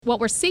What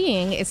we're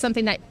seeing is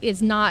something that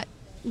is not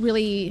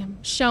really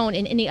shown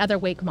in any other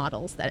wake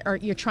models that are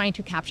you're trying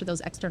to capture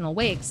those external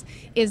wakes,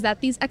 is that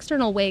these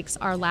external wakes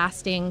are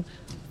lasting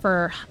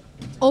for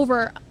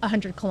over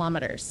 100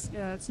 kilometers.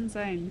 Yeah, that's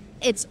insane.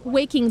 It's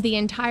waking the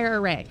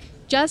entire array.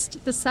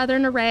 Just the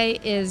southern array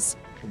is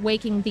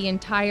waking the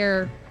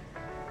entire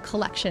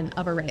collection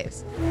of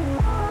arrays.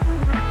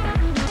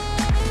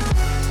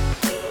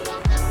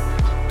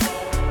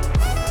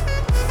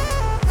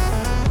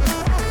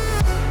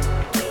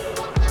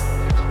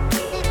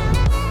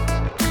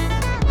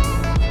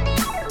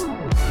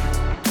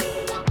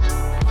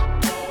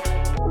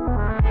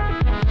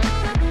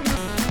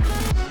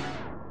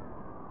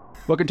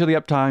 Welcome to the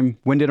Uptime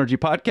Wind Energy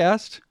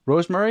Podcast.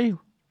 Rosemary,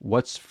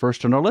 what's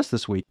first on our list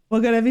this week? We're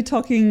going to be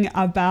talking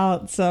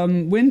about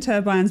some wind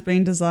turbines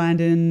being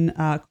designed in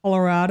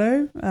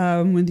Colorado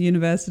with the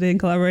university in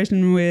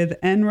collaboration with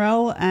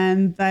NREL,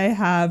 and they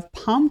have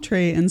palm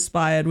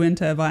tree-inspired wind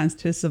turbines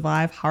to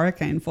survive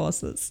hurricane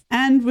forces.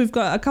 And we've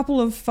got a couple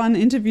of fun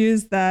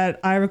interviews that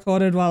I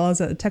recorded while I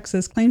was at the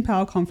Texas Clean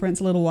Power Conference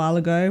a little while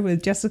ago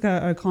with Jessica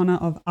O'Connor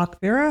of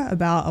Arcvera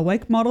about a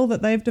wake model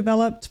that they've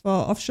developed for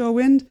offshore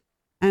wind,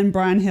 and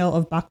Brian Hill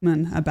of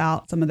Buckman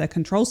about some of their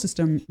control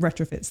system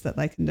retrofits that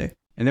they can do.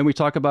 And then we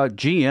talk about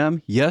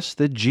GM. Yes,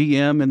 the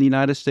GM in the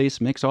United States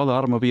makes all the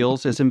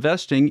automobiles, is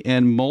investing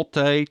in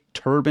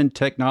multi-turbine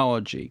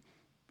technology.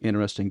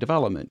 Interesting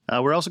development.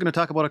 We're also going to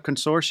talk about a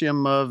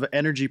consortium of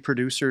energy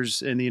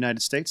producers in the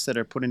United States that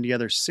are putting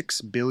together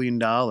 $6 billion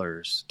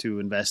to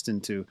invest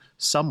into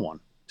someone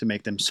to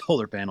make them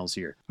solar panels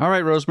here. All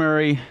right,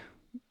 Rosemary,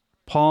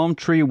 palm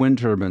tree wind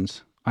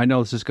turbines. I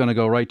know this is going to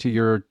go right to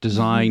your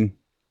design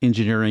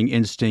engineering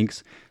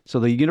instincts. So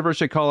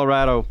the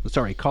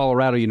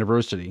Colorado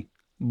University,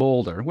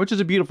 Boulder, which is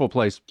a beautiful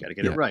place. Got to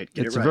get it right.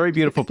 It's a very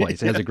beautiful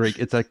place.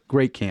 It's a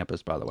great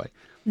campus, by the way.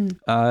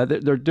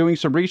 They're doing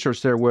some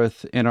research there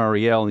with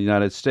NREL in the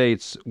United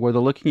States where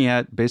they're looking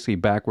at basically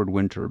backward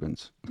wind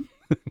turbines.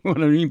 What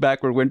I mean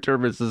backward wind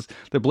turbines is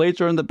the blades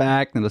are in the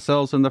back and the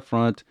cells in the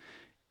front.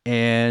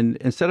 And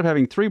instead of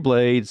having 3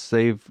 blades,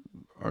 they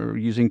are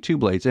using 2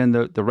 blades. And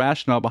the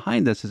rationale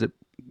behind this is it,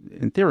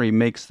 in theory,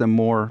 makes them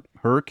more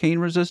hurricane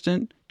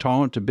resistant,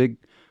 tolerant to big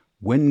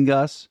wind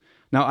gusts.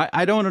 Now,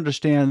 I don't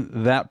understand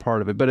that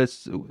part of it, but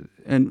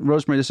and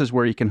Rosemary, this is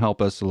where you can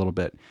help us a little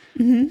bit.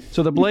 Mm-hmm.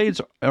 So the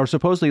blades are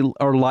supposedly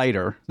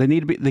lighter.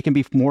 They can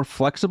be more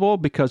flexible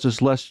because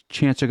there's less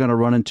chance they're going to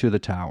run into the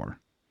tower.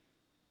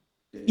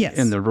 Yes.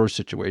 In the reverse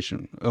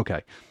situation.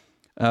 Okay.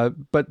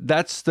 But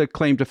that's the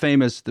claim to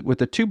fame is that with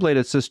the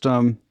 2-bladed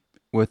system,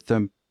 with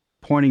them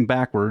pointing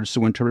backwards, the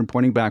wind turbine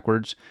pointing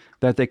backwards,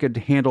 that they could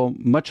handle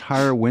much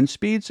higher wind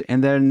speeds,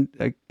 and then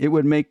it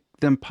would make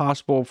them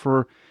possible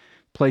for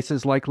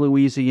places like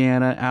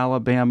Louisiana,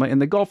 Alabama,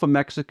 and the Gulf of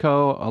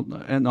Mexico,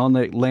 and on the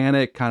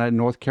Atlantic, kind of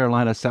North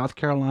Carolina, South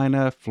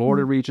Carolina,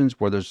 Florida regions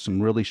where there's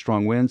some really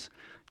strong winds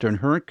during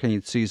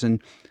hurricane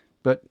season.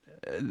 But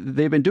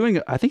they've been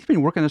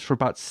working on this for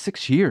about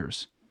 6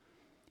 years.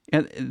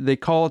 And they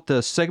call it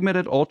the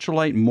segmented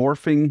ultralight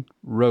morphing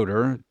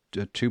rotor,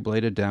 a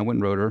 2-bladed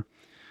downwind rotor,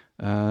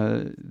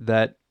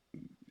 that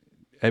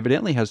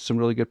evidently has some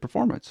really good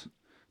performance.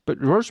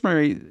 But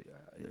Rosemary,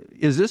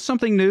 is this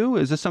something new?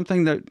 Is this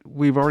something that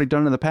we've already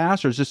done in the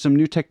past, or is this some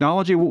new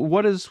technology?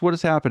 What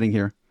is happening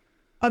here?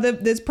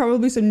 There's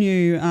probably some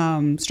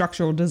new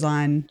structural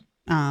design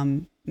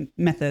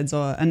methods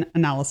or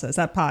analysis.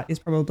 That part is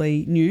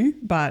probably new,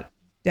 but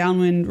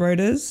downwind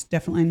rotors,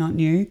 definitely not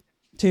new.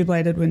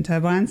 2-bladed wind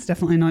turbines,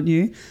 definitely not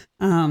new.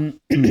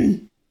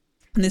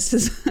 This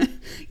is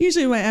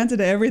usually my answer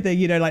to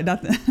everything, like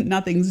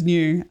nothing's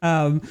new.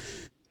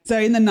 So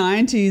in the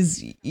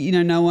 90s,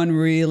 no one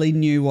really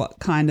knew what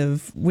kind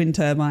of wind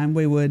turbine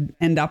we would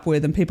end up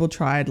with, and people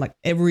tried like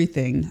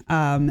everything.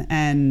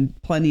 And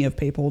plenty of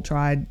people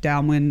tried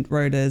downwind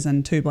rotors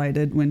and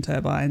 2-bladed wind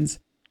turbines.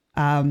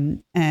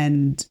 And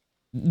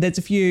there's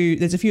a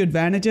few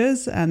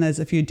advantages and there's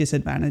a few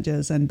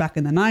disadvantages. And back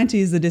in the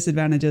 90s, the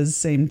disadvantages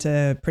seemed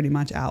to pretty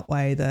much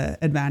outweigh the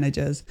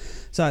advantages.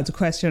 So it's a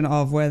question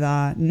of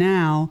whether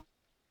now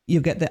you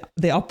get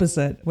the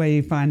opposite, where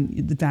you find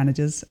the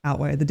advantages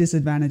outweigh the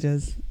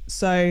disadvantages.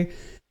 So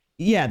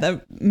yeah,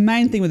 the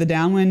main thing with the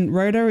downwind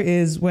rotor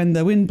is when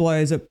the wind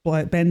blows, it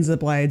bends the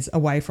blades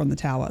away from the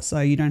tower. So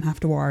you don't have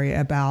to worry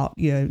about,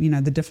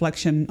 the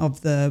deflection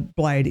of the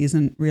blade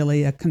isn't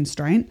really a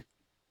constraint.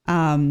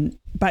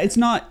 But it's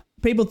not,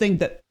 people think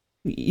that,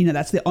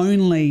 that's the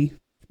only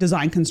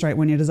design constraint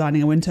when you're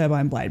designing a wind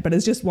turbine blade, but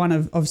it's just one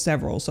of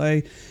several.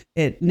 So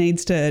it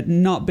needs to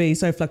not be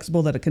so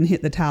flexible that it can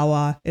hit the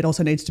tower. It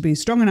also needs to be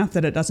strong enough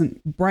that it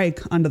doesn't break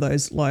under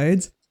those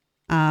loads.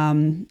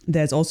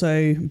 There's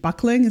also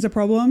buckling is a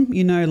problem.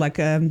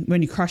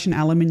 When you crush an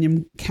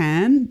aluminium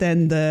can,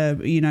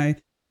 then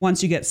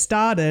once you get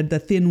started, the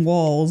thin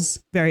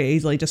walls very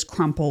easily just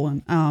crumple.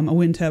 And a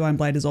wind turbine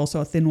blade is also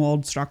a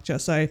thin-walled structure,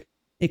 so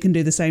it can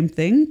do the same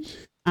thing.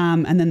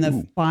 And then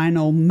the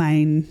final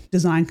main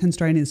design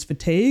constraint is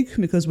fatigue,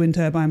 because wind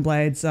turbine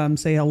blades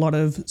see a lot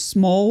of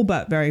small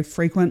but very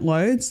frequent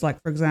loads.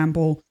 Like, for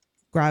example,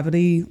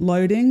 gravity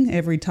loading.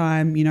 Every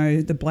time,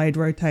 the blade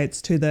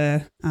rotates to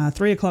the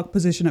 3 o'clock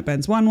position, it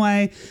bends one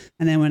way.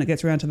 And then when it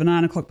gets around to the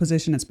 9 o'clock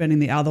position, it's bending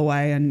the other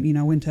way. And,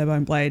 wind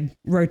turbine blade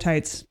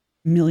rotates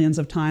millions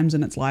of times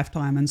in its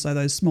lifetime. And so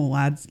those small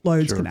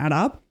loads can add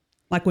up.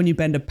 Like when you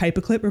bend a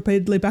paperclip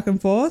repeatedly back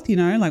and forth,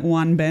 like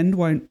one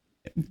bend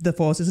the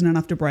force isn't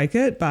enough to break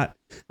it. But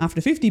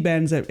after 50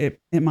 bends, it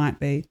might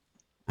be.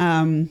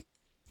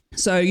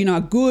 So,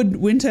 a good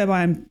wind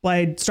turbine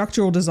blade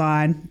structural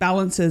design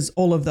balances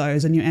all of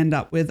those, and you end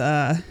up with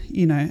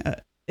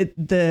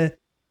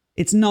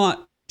it's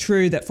not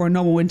true that for a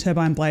normal wind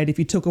turbine blade, if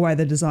you took away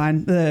the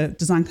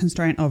design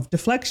constraint of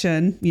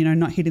deflection,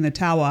 not hitting the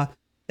tower,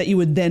 that you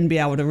would then be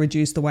able to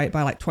reduce the weight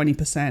by like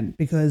 20%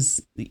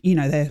 because,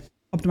 they're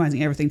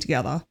optimizing everything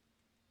together.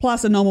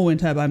 Plus, a normal wind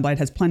turbine blade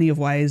has plenty of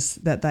ways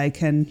that they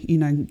can,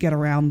 get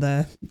around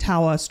the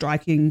tower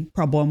striking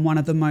problem. One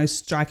of the most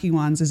striking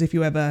ones is if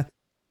you ever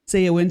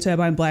see a wind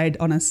turbine blade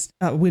on a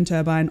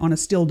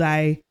still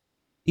day,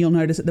 you'll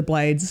notice that the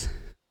blades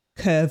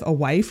curve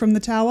away from the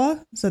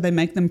tower. So they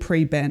make them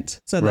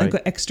pre-bent. So they've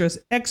got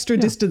extra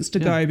distance to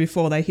go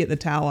before they hit the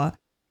tower.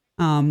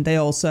 They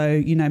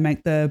also,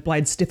 make the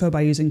blades stiffer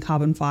by using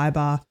carbon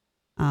fiber.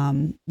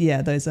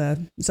 Those are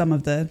some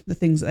of the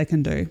things that they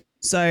can do.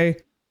 So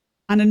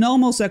under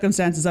normal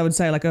circumstances, I would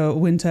say like a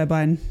wind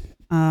turbine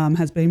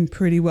has been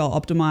pretty well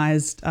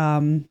optimized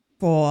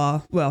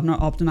not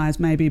optimized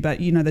maybe, but,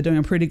 they're doing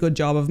a pretty good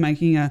job of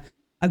making a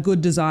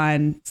good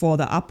design for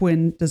the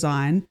upwind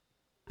design.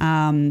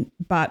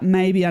 But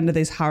maybe under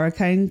this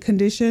hurricane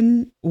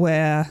condition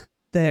where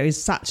there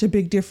is such a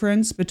big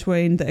difference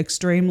between the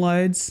extreme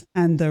loads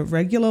and the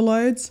regular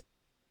loads,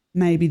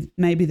 maybe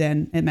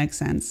then it makes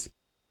sense.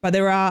 But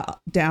there are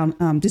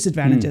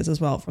disadvantages as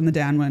well from the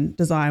downwind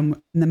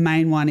design. And the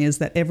main one is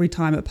that every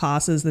time it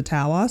passes the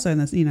tower, so in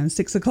the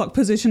 6 o'clock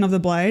position of the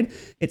blade,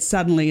 it's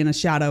suddenly in a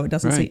shadow. It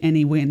doesn't see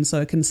any wind,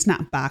 so it can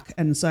snap back.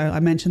 And so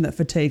I mentioned that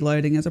fatigue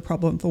loading is a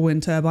problem for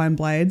wind turbine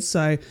blades.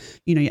 So,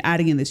 you're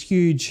adding in this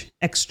huge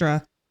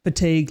extra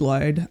fatigue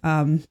load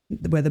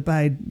where the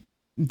blade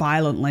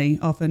violently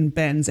often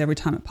bends every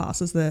time it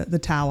passes the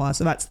tower.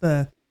 So that's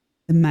the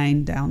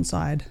main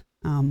downside.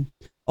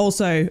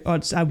 Also, I'll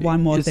just add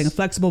one more thing. A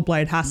flexible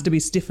blade has to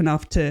be stiff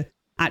enough to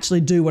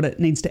actually do what it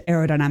needs to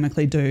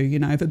aerodynamically do.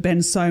 If it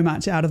bends so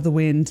much out of the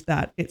wind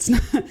that it's,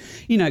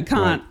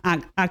 can't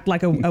act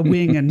like a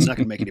wing and it's not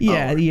going to make any power.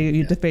 Yeah,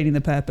 you're defeating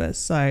the purpose.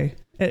 So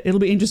it'll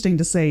be interesting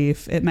to see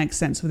if it makes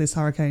sense for this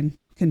hurricane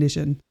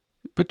condition.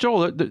 But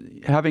Joel,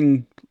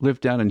 having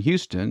lived down in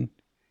Houston,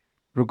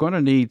 we're going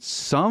to need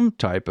some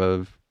type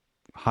of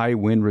high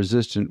wind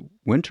resistant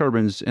wind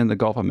turbines in the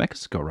Gulf of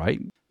Mexico, right?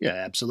 Yeah,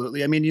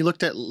 absolutely. I mean, you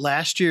looked at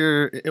last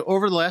year,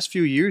 over the last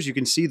few years, you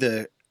can see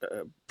the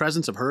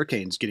presence of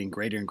hurricanes getting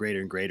greater and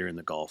greater and greater in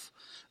the Gulf.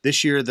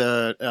 This year,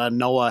 the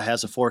NOAA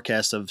has a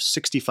forecast of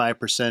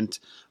 65%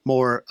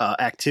 more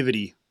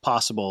activity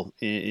possible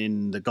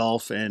in the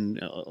Gulf and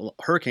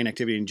hurricane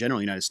activity in general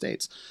in the United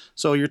States.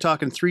 So you're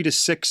talking 3 to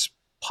 6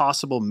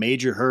 possible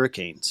major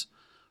hurricanes,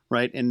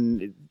 right?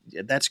 And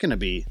that's going to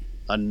be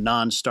a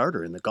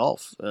non-starter in the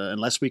Gulf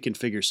unless we can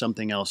figure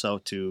something else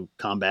out to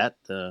combat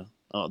the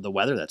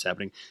weather that's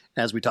happening.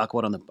 As we talk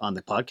about on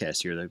the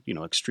podcast here,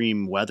 the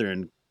extreme weather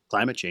and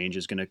climate change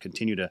is going to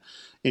continue to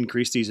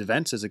increase these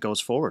events as it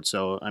goes forward.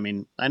 So, I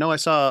mean, I know I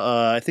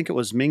saw, I think it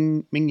was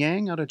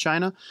Mingyang out of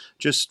China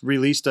just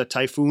released a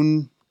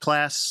typhoon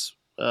class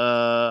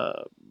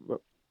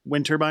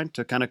wind turbine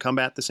to kind of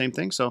combat the same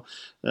thing. So,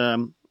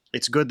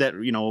 it's good that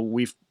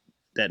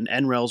that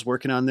NREL's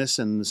working on this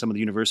and some of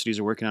the universities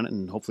are working on it,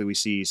 and hopefully we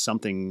see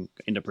something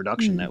into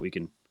production that we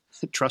can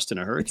trust in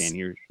a hurricane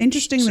here.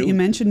 Interesting soon. That you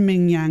mentioned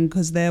Mingyang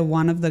because they're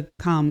one of the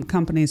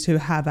companies who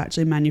have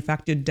actually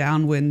manufactured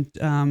downwind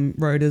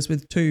rotors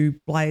with 2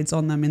 blades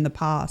on them in the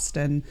past,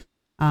 and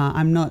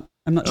I'm not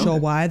sure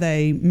why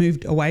they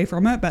moved away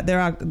from it, but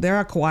there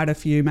are quite a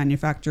few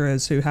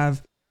manufacturers who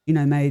have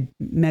made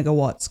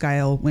megawatt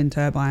scale wind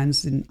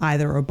turbines in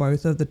either or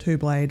both of the 2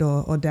 blade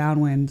or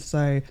downwind.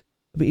 So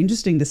it'll be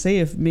interesting to see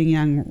if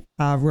Mingyang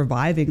are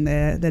reviving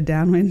their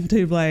downwind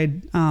 2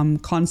 blade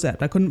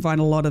concept. I couldn't find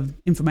a lot of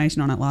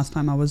information on it last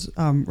time I was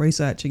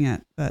researching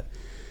it, but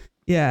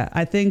yeah,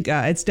 I think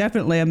it's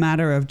definitely a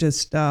matter of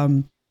just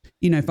finding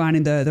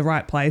the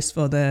right place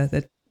for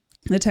the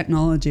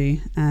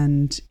technology.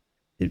 And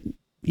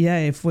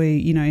if we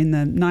in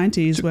the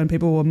 90s when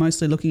people were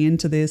mostly looking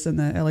into this, in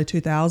the early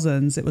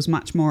 2000s, it was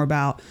much more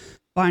about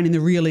finding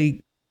the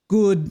really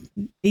good,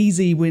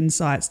 easy wind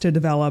sites to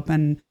develop.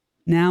 And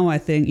now I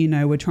think,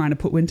 we're trying to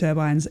put wind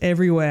turbines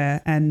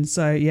everywhere. And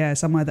so,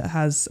 somewhere that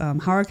has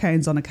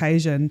hurricanes on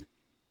occasion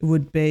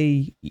would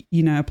be,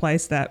 a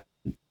place that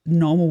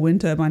normal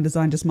wind turbine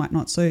design just might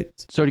not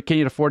suit. So can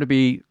you afford to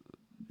be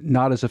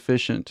not as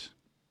efficient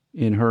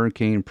in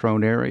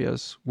hurricane-prone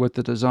areas with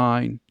the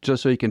design,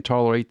 just so you can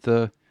tolerate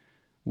the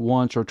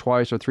once or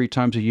twice or 3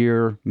 times a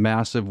year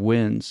massive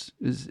winds?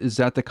 Is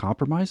that the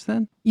compromise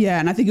then? Yeah,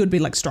 and I think it would be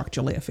like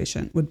structurally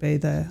efficient would be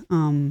the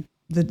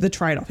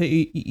trade-off.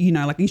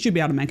 You should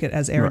be able to make it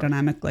as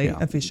aerodynamically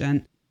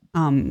efficient.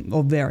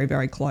 or very,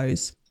 very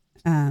close.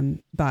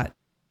 But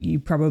you're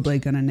probably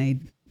going to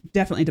need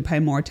definitely to pay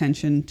more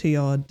attention to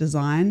your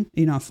design.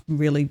 A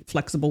really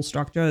flexible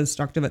structure, a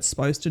structure that's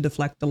supposed to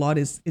deflect a lot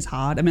is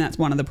hard. I mean, that's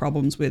one of the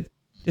problems with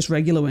just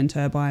regular wind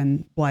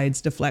turbine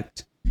blades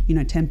deflect,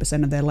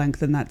 10% of their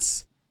length, and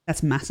that's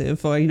massive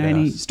for,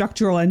 any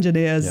structural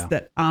engineers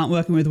that aren't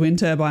working with wind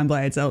turbine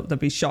blades. They'll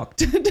be shocked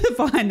to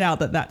find out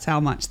that that's how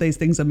much these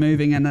things are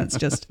moving, and that's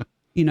just,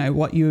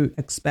 what you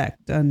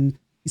expect. And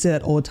you see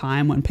that all the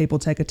time when people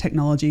take a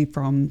technology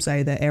from,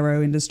 say, the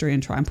aero industry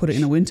and try and put it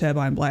in a wind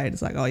turbine blade.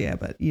 It's like, oh yeah,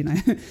 but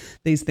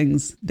these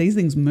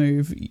things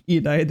move.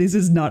 This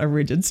is not a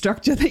rigid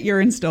structure that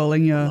you're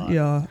installing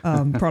your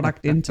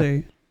product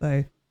into.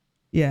 So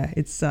yeah,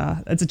 it's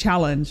a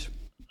challenge.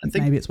 I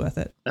think maybe it's worth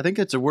it. I think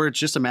it's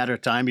just a matter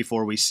of time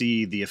before we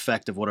see the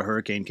effect of what a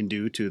hurricane can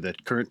do to the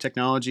current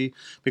technology.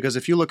 Because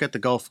if you look at the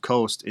Gulf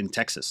Coast in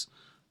Texas,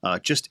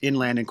 just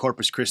inland in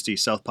Corpus Christi,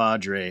 South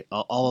Padre,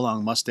 all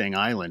along Mustang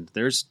Island,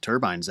 there's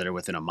turbines that are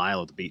within a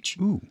mile of the beach.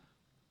 Ooh.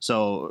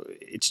 So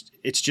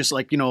it's just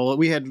like,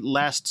 we had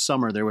last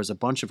summer, there was a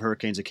bunch of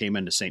hurricanes that came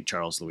into St.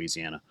 Charles,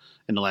 Louisiana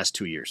in the last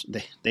 2 years.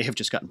 They have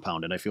just gotten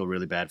pounded. I feel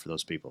really bad for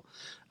those people.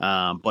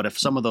 But if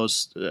some of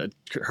those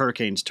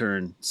hurricanes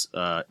turn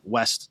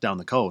west down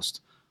the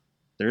coast,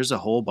 there's a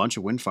whole bunch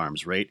of wind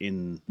farms right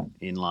in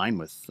line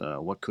with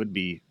what could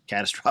be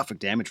catastrophic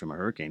damage from a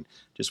hurricane,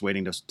 just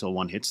waiting till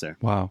one hits there.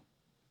 Wow.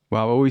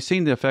 Well, we've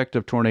seen the effect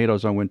of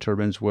tornadoes on wind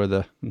turbines where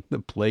the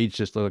blades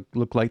just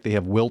look like they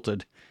have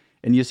wilted.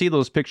 And you see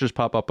those pictures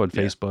pop up on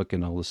Facebook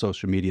and all the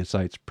social media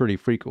sites pretty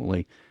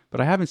frequently. But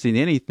I haven't seen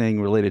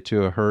anything related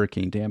to a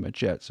hurricane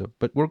damage yet.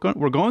 But we're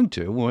going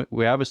to.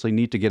 We obviously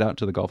need to get out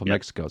to the Gulf of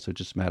Mexico, so it's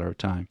just a matter of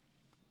time.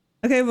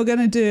 Okay, we're going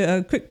to do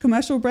a quick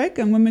commercial break.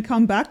 And when we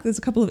come back, there's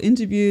a couple of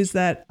interviews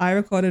that I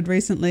recorded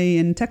recently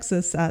in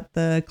Texas at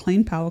the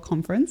Clean Power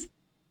Conference.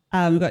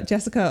 We've got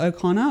Jessica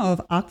O'Connor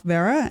of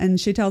Arcvera, and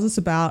she tells us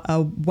about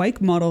a wake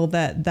model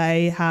that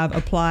they have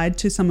applied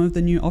to some of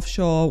the new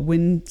offshore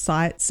wind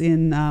sites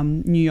in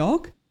New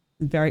York.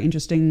 Very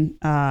interesting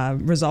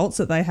results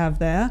that they have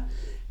there.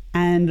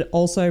 And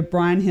also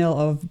Brian Hill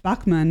of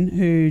Bachman,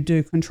 who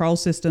do control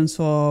systems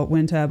for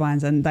wind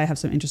turbines, and they have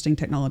some interesting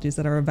technologies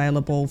that are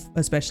available,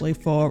 especially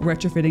for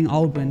retrofitting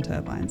old wind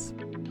turbines.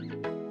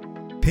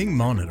 Ping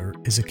Monitor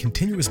is a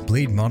continuous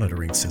blade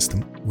monitoring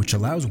system which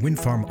allows wind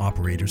farm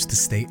operators to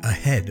stay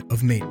ahead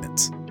of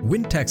maintenance.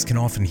 Wind techs can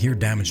often hear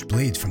damaged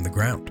blades from the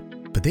ground,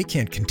 but they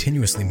can't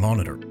continuously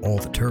monitor all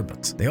the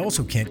turbines. They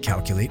also can't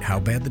calculate how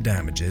bad the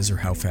damage is or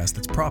how fast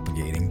it's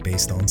propagating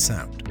based on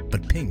sound,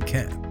 but Ping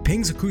can.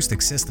 Ping's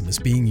acoustic system is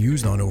being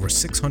used on over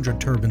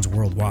 600 turbines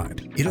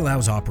worldwide. It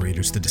allows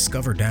operators to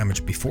discover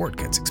damage before it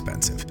gets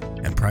expensive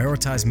and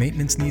prioritize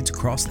maintenance needs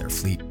across their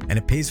fleet, and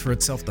it pays for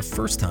itself the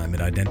first time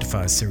it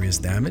identifies serious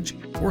damage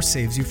or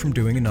saves you from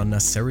doing an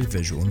unnecessary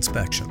visual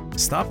inspection.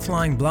 Stop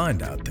flying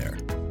blind out there.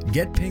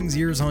 Get Ping's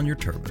ears on your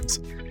turbines.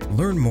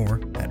 Learn more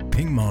at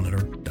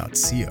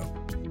pingmonitor.co.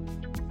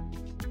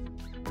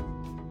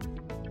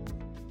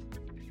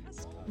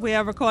 We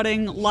are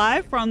recording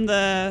live from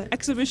the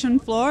exhibition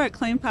floor at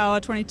Clean Power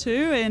 22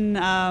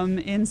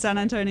 in San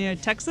Antonio,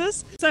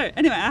 Texas. So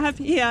anyway, I have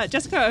here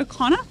Jessica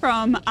O'Connor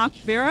from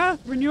Arcvera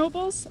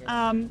Renewables.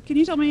 Can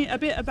you tell me a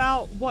bit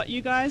about what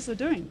you guys are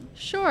doing?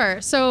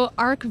 Sure. So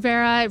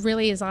Arcvera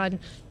really is on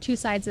two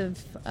sides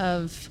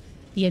of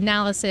the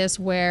analysis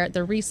where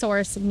the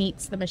resource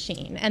meets the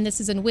machine. And this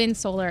is in wind,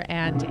 solar,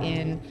 and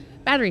in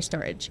battery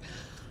storage.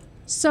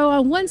 So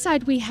on one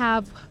side, we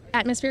have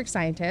atmospheric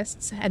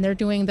scientists, and they're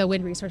doing the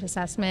wind resource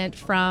assessment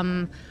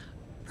from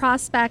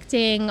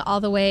prospecting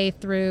all the way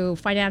through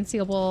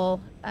financeable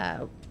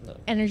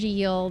energy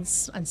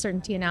yields,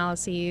 uncertainty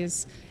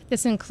analyses.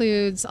 This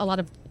includes a lot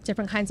of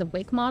different kinds of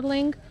wake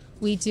modeling.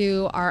 We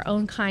do our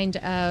own kind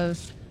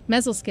of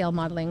mesoscale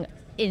modeling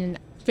in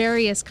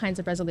various kinds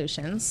of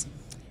resolutions.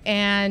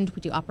 And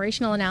we do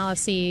operational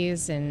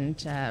analyses and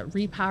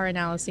repower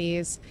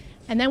analyses.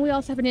 And then we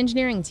also have an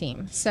engineering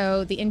team.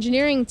 So the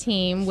engineering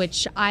team,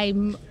 which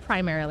I'm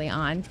primarily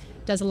on,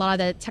 does a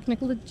lot of the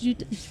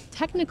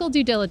technical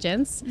due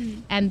diligence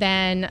and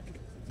then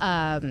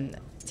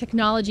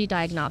technology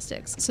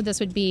diagnostics. So this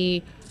would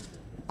be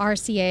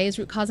RCAs,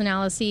 root cause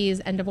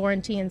analyses, end of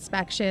warranty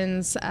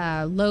inspections,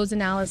 loads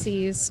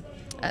analyses.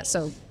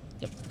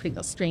 Putting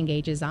those strain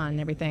gauges on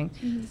and everything.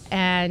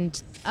 And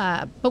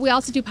but we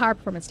also do power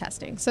performance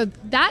testing. So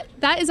that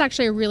is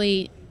actually a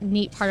really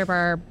neat part of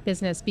our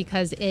business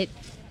because it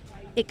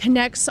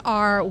connects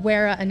our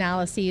WERA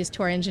analyses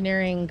to our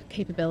engineering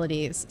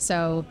capabilities.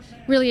 So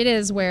really it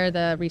is where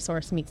the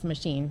resource meets the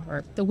machine,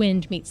 or the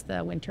wind meets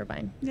the wind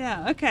turbine.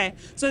 Yeah, okay.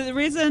 So the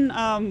reason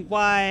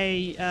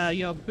why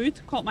your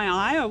booth caught my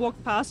eye, I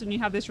walked past and you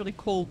have this really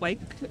cool wake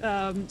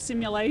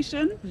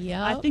simulation.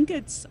 Yeah. I think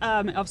it's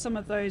of some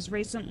of those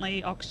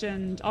recently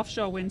auctioned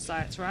offshore wind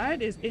sites,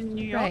 right? Is in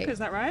New York, Right. Is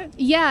that right?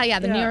 Yeah,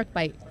 the New York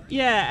bite.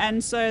 Yeah,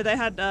 and so they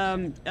had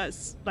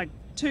like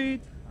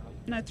 3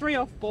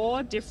 or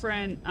 4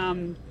 different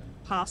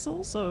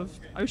parcels of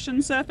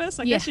ocean surface,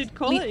 I guess you'd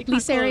call it. You can't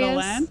Lease call it a areas.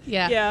 land.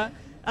 Yeah.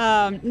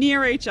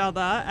 near each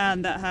other,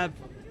 and that have,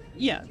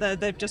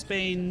 they've just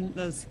been,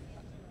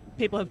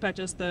 people have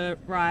purchased the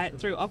right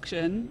through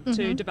auction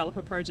to develop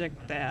a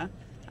project there.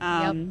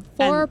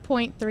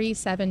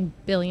 $4.37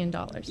 billion.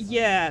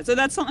 Yeah, so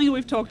that's something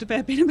we've talked a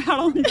fair bit about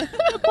on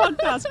the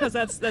podcast, because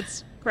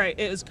that's great.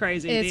 It was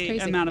crazy, the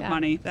amount of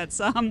money that's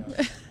going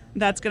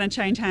to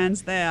change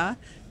hands there.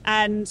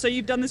 And so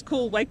you've done this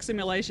cool wake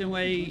simulation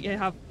where you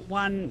have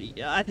one,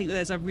 I think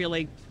there's a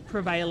really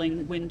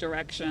prevailing wind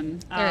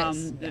direction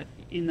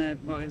in the,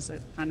 what is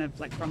it, kind of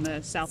like from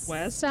the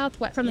southwest?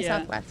 From the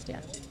southwest,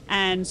 yeah.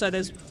 And so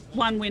there's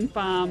one wind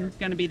farm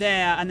going to be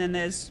there, and then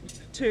there's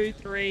 2,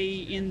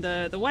 3 in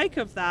the wake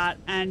of that,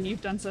 and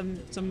you've done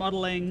some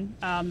modeling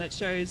that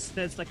shows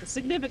there's like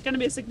going to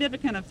be a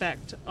significant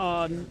effect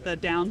on the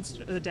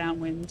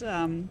downwind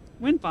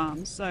wind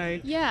farms. So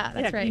that's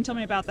right. Can you tell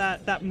me about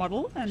that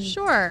model?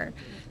 Sure.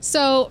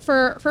 So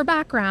for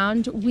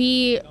background,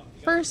 we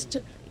first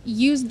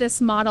used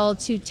this model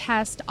to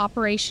test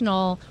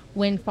operational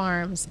wind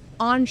farms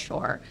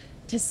onshore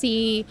to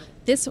see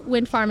this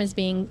wind farm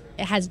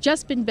has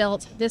just been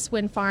built. This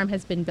wind farm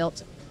has been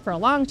built for a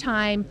long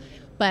time,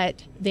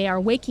 but they are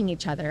waking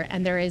each other,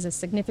 and there is a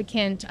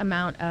significant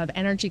amount of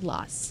energy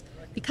loss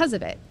because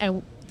of it.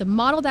 And the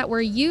model that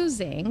we're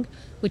using,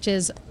 which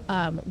is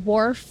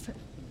WRF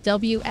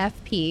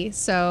WFP,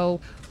 so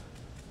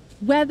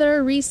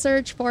weather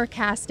research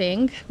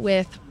forecasting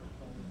with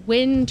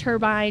wind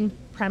turbine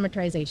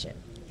parameterization.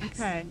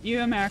 Okay,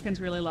 you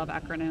Americans really love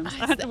acronyms.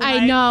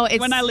 I know.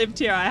 When I lived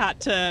here, I had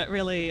to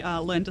really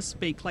learn to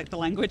speak like the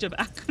language of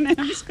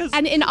acronyms.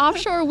 And in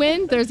offshore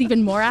wind, there's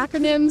even more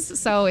acronyms,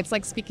 so it's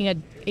like speaking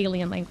an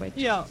alien language.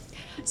 Yeah.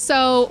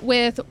 So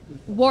with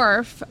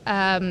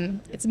WRF,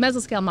 it's a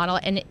mesoscale model,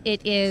 and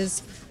it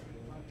is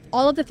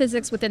all of the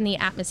physics within the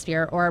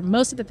atmosphere, or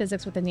most of the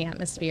physics within the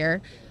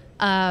atmosphere,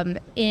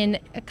 in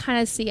a kind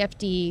of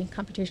CFD,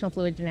 computational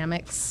fluid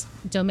dynamics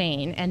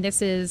domain. And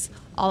this is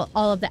all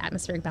of the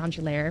atmospheric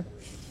boundary layer.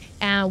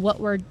 And what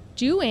we're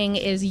doing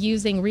is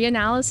using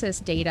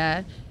reanalysis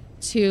data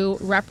to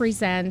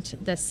represent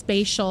the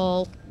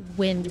spatial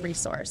wind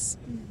resource.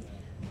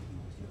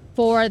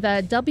 For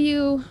the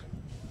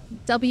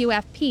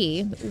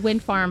WFP,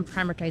 wind farm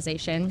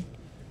parameterization,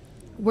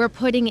 we're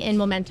putting in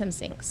momentum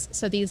sinks.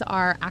 So these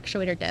are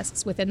actuator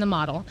disks within the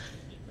model.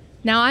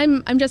 Now,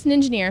 I'm just an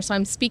engineer, so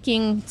I'm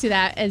speaking to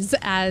that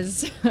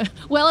as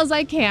well as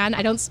I can.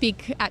 I don't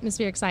speak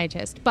atmospheric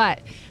scientist,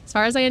 but as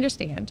far as I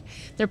understand,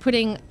 they're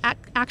putting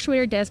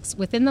actuator disks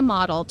within the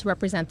model to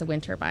represent the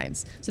wind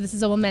turbines. So this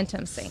is a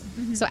momentum sink.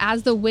 Mm-hmm. So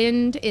as the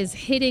wind is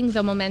hitting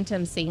the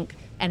momentum sink,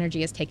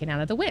 energy is taken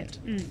out of the wind.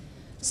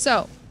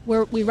 So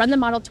we run the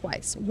model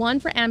twice,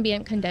 one for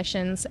ambient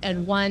conditions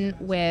and one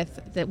with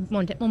the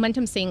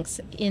momentum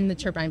sinks in the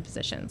turbine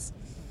positions.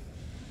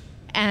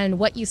 And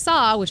what you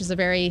saw, which is a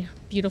very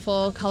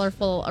beautiful,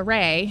 colorful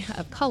array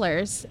of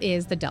colors,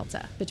 is the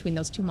delta between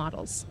those two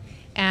models.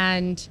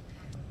 And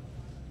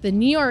the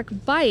New York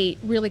bite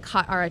really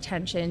caught our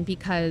attention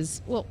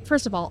because, well,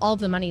 first of all of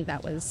the money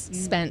that was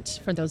spent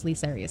for those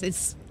lease areas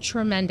is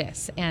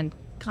tremendous and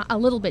a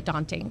little bit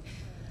daunting.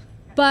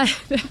 But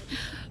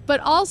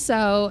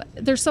also,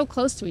 they're so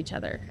close to each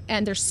other,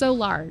 and they're so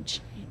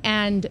large,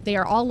 and they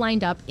are all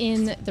lined up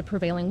in the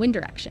prevailing wind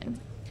direction.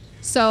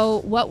 So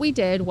what we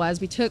did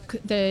was we took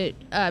the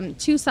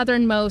two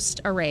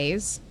southernmost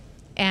arrays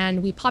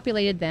and we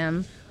populated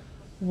them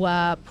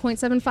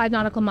 0.75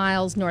 nautical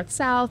miles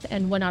north-south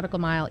and 1 nautical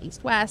mile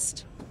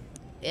east-west,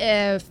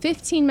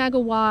 15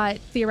 megawatt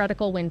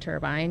theoretical wind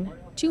turbine,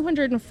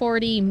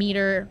 240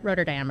 meter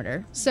rotor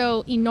diameter.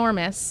 So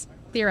enormous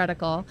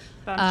theoretical.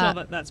 But I'm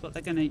sure that's what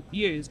they're going to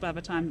use by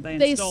the time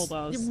they install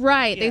those.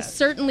 Right. Yeah. They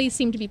certainly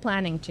seem to be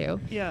planning to.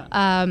 Yeah.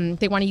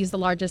 They want to use the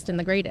largest and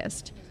the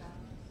greatest.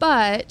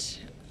 But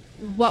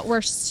what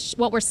we're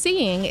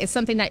seeing is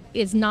something that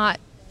is not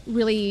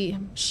really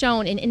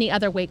shown in any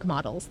other wake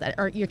models that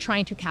are you're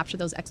trying to capture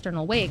those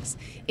external wakes,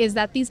 is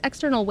that these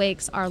external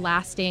wakes are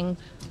lasting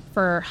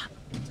for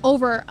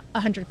over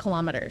 100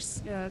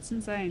 kilometers. Yeah, that's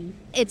insane.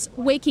 It's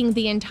waking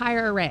the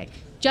entire array.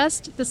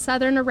 Just the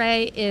southern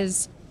array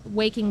is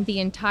waking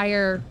the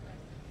entire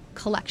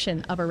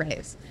collection of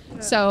arrays. Yeah.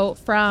 So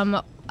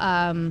from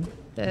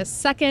the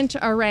second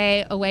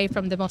array away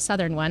from the most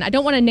southern one. I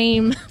don't want to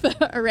name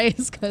the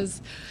arrays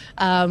because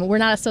we're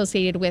not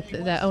associated with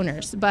the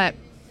owners, but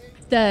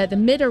the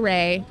mid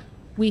array,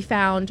 we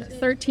found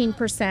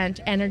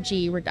 13%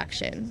 energy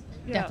reduction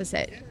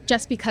deficit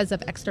just because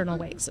of external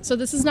wakes. So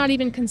this is not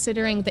even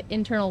considering the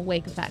internal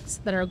wake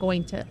effects that are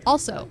going to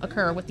also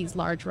occur with these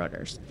large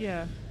rotors.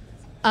 Yeah.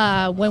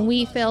 When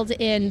we filled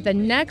in the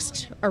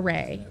next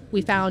array,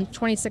 we found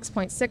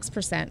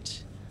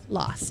 26.6%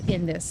 loss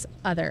in this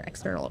other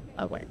external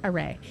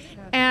array.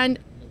 And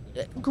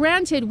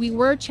granted, we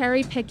were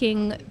cherry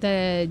picking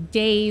the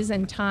days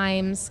and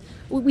times.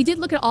 We did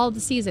look at all of the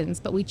seasons,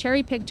 but we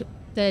cherry picked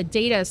the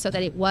data so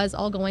that it was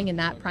all going in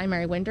that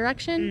primary wind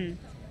direction.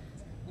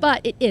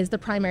 But it is the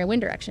primary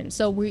wind direction.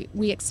 So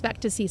we expect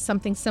to see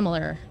something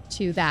similar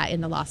to that in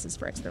the losses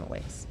for external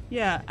wakes.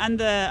 Yeah, and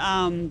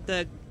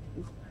the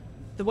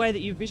the way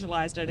that you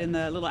visualized it in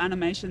the little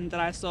animation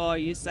that I saw,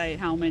 you say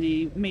how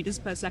many meters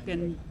per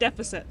second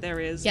deficit there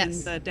is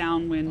in the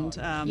downwind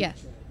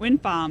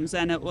wind farms,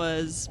 and it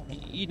was,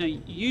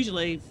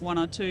 usually 1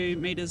 or 2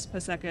 meters per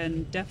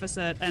second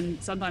deficit,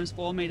 and sometimes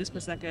 4 meters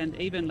per second,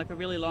 even like a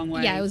really long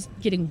way. Yeah, it was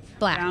getting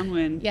black.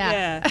 Downwind.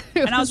 Yeah.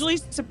 And I was really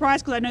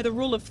surprised because I know the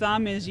rule of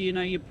thumb is,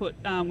 you put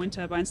wind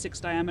turbines 6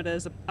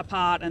 diameters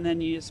apart, and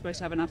then you're supposed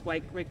to have enough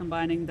wake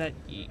recombining that,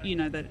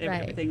 that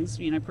everything's,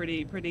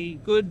 pretty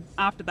good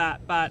after that.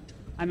 But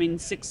I mean,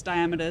 6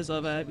 diameters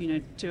of a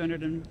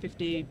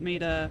 250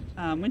 meter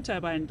wind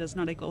turbine does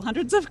not equal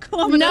hundreds of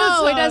kilometers.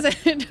 No, it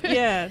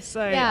doesn't.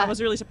 So I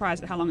was really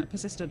surprised at how long it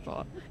persisted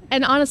for.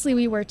 And honestly,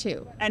 we were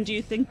too. And do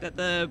you think that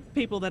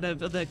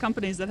the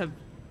companies that have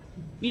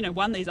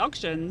won these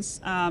auctions,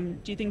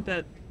 do you think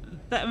that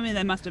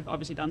they must have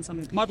obviously done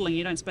some modeling?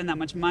 You don't spend that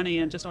much money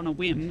and just on a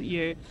whim.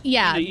 You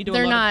do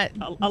they're not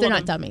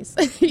dummies.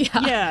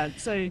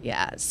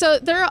 So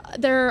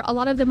there a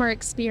lot of them are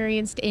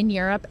experienced in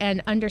Europe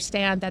and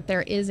understand that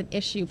there is an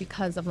issue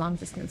because of long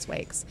distance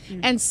wakes.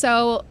 And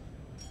so,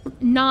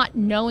 not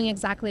knowing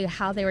exactly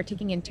how they were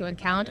taking into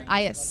account,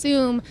 I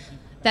assume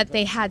that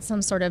they had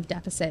some sort of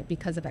deficit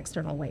because of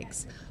external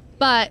wakes,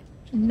 but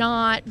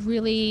not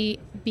really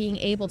being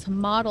able to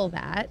model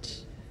that.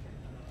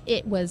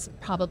 It was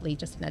probably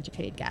just an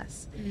educated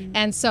guess.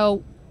 And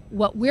so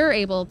what we're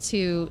able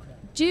to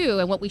do,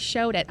 and what we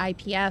showed at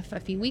IPF a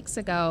few weeks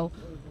ago,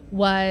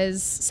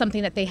 was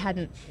something that they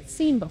hadn't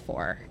seen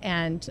before.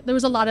 And there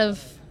was a lot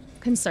of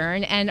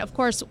concern. And of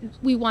course,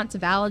 we want to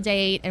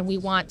validate and we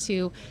want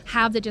to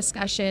have the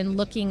discussion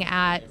looking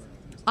at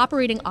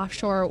operating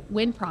offshore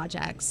wind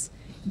projects,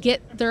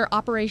 get their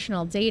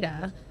operational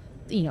data.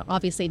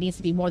 Obviously it needs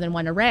to be more than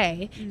one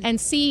array,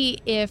 and see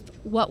if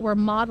what we're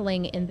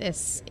modeling in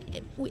this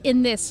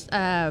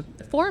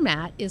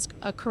format is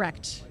a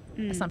correct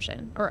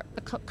assumption or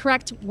a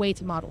correct way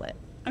to model it.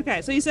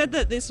 Okay, so you said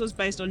that this was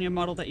based on your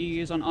model that you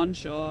use on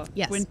onshore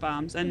wind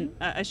farms, and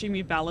I assume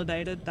you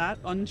validated that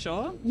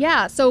onshore?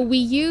 Yeah, so we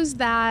use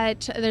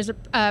that. There's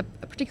a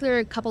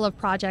particular couple of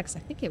projects, I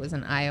think it was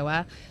in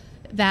Iowa,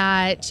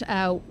 that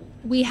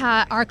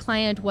our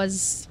client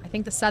was, I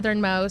think, the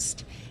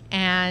southernmost,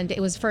 and it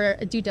was for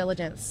a due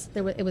diligence.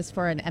 It was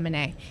for an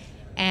M&A.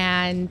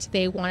 And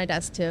they wanted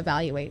us to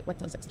evaluate what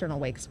those external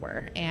wakes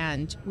were.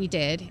 And we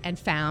did, and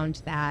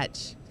found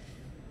that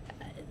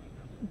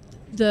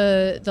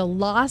the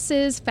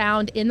losses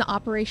found in the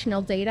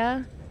operational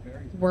data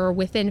were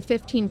within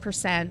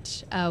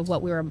 15% of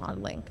what we were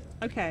modeling.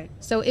 Okay.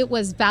 So it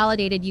was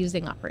validated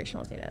using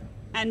operational data.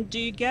 And do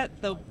you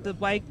get the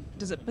wake,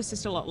 does it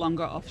persist a lot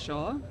longer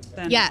offshore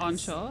than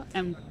onshore?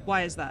 And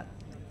why is that?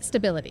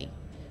 Stability.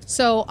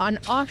 So on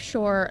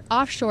offshore,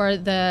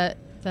 the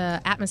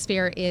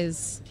atmosphere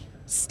is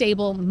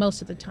stable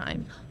most of the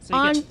time.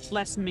 So you get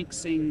less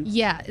mixing.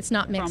 Yeah, it's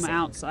not mixing. From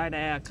outside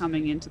air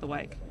coming into the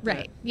wake.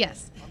 Right,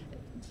 yes.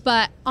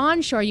 But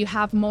onshore, you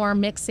have more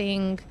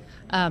mixing,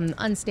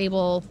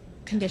 unstable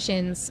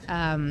conditions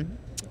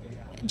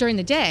during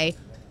the day.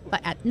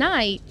 But at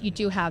night, you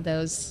do have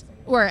those,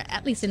 or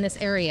at least in this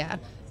area,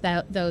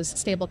 those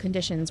stable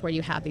conditions where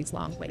you have these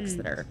long wakes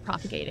that are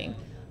propagating.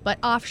 But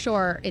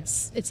offshore,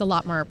 it's a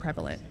lot more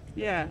prevalent.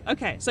 Yeah.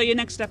 Okay. So your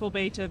next step will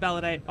be to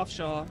validate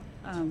offshore.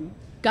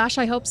 Gosh,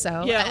 I hope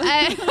so.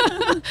 Yeah.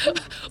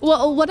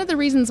 Well, one of the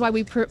reasons why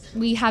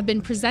we have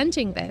been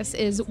presenting this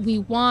is we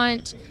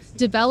want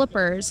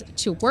developers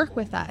to work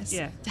with us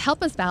to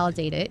help us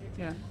validate it,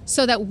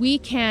 so that we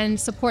can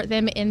support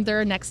them in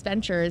their next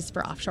ventures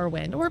for offshore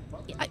wind or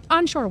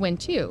onshore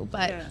wind too.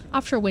 But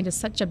offshore wind is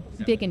such a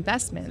big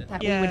investment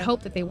that we would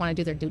hope that they want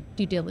to do their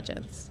due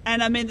diligence.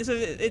 And I mean,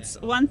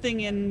 it's one thing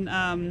in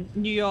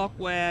New York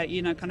where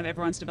kind of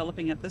everyone's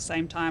developing at the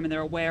same time and they're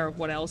aware of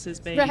what else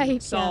is being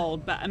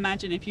sold. But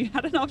imagine if you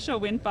had an offshore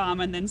wind farm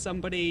and then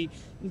somebody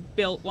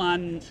built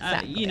one,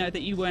 that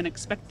you weren't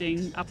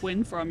expecting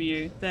upwind from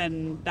you,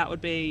 then that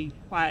would be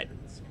quite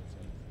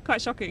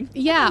shocking.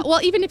 Yeah,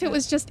 well, even if it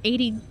was just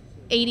 80,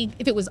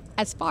 if it was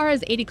as far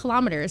as 80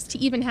 kilometers, to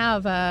even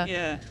have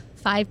a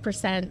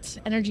 5%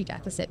 energy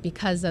deficit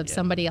because of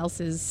somebody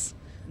else's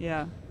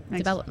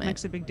development.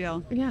 Makes a big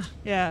deal. Yeah.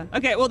 Yeah.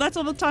 Okay, well, that's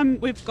all the time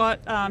we've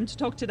got to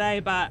talk today,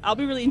 but I'll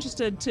be really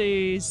interested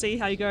to see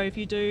how you go if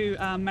you do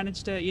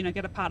manage to,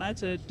 get a partner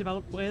to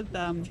develop with,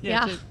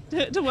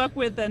 to work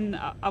with, and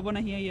I want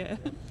to hear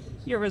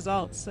your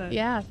results. So.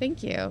 Yeah,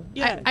 thank you.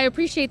 Yeah. I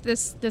appreciate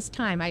this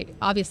time. I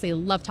obviously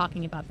love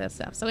talking about this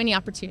stuff, so any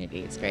opportunity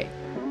is great.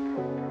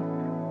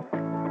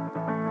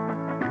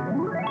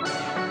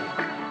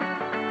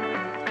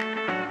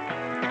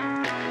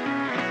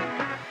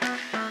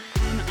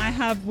 I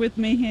have with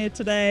me here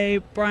today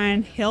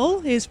Brian Hill.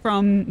 He's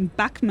from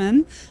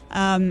Bachmann,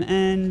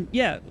 and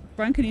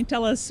Brian, can you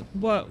tell us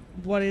what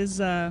is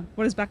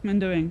Bachmann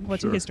doing?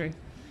 What's your history?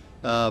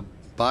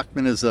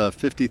 Bachmann is a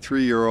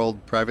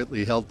 53-year-old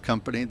privately held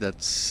company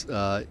that's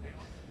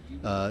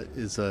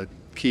is a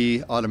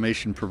key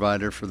automation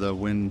provider for the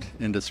wind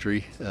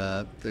industry.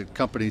 The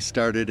company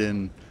started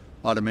in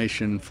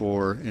automation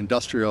for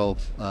industrial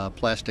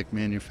plastic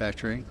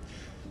manufacturing,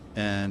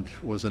 and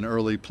was an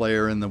early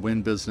player in the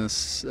wind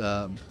business.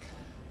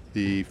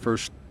 The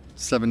first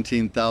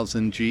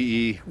 17,000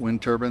 GE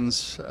wind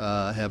turbines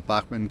have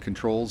Bachmann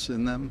controls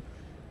in them,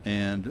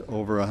 and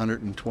over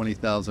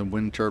 120,000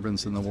 wind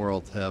turbines in the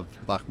world have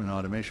Bachmann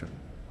automation.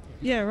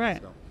 Yeah,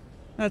 right.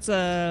 That's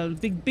a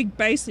big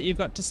base that you've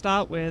got to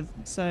start with.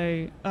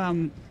 So,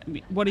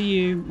 what are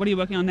you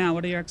working on now?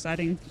 What are your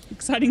exciting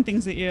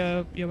things that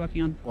you're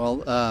working on?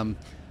 Well,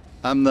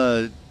 I'm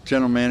the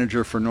general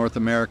manager for North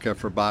America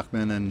for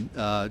Bachmann,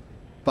 and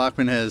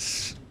Bachmann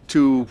has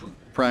two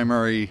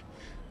primary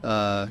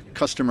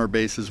customer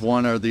bases.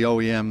 One are the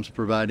OEMs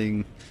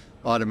providing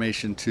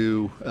automation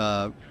to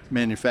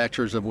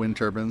manufacturers of wind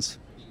turbines,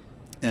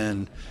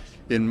 and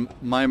in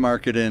my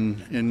market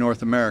in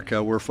North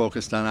America, we're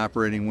focused on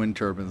operating wind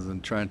turbines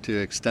and trying to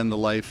extend the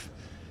life,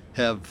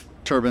 have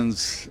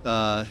turbines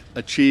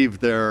achieve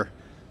their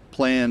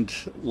planned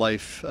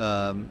life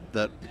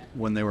that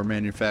when they were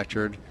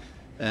manufactured.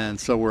 And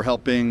so we're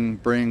helping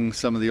bring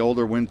some of the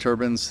older wind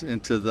turbines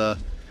into the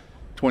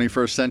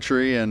 21st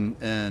century, and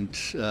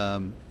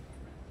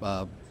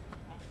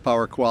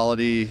power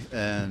quality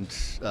and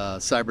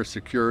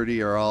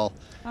cybersecurity are all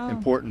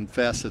important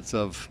facets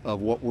of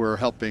what we're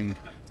helping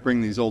bring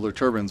these older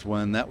turbines,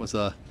 when that was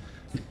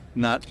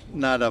not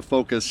a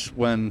focus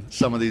when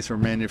some of these were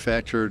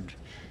manufactured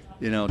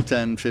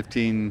 10,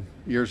 15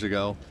 years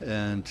ago.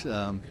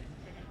 And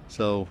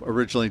so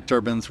originally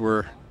turbines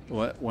were,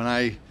 when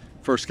I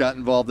first got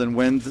involved in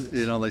wind,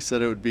 they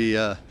said it would be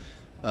a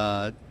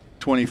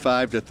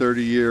 25 to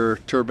 30 year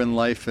turbine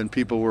life, and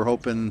people were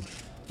hoping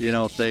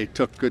if they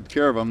took good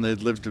care of them,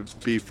 they'd live to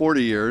be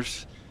 40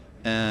 years.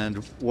 And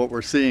what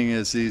we're seeing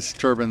is these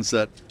turbines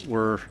that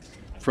were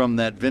from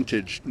that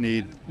vintage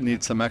need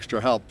some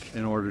extra help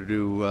in order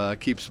to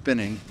keep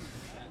spinning.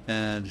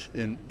 And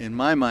in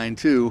my mind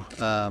too,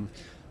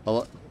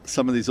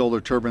 some of these older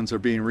turbines are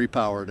being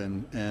repowered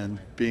and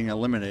being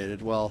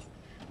eliminated. Well,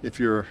 if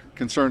you're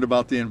concerned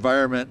about the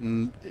environment,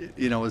 and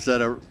is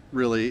that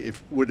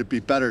would it be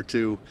better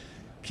to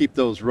keep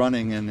those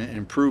running and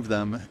improve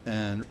them,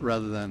 and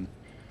rather than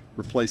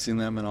replacing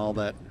them, and all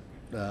that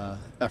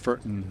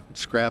effort and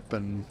scrap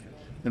and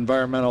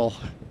environmental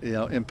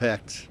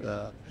impact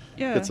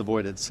gets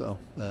avoided. So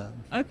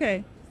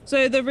okay.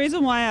 So the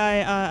reason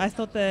why I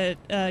thought that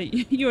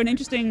you're an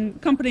interesting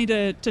company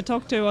to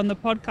talk to on the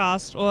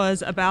podcast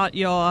was about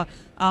your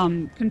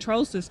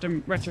control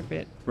system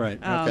retrofit. Right.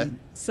 Okay.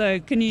 So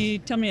can you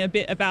tell me a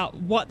bit about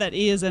what that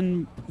is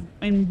and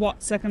in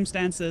what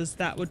circumstances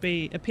that would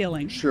be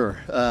appealing? Sure.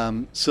 Our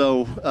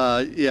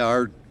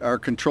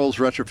controls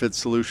retrofit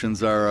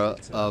solutions are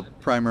a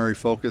primary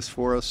focus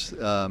for us.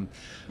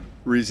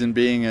 Reason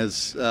being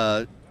is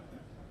our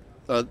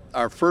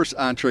first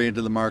entree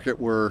into the market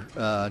were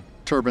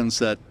turbines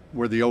that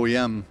where the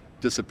OEM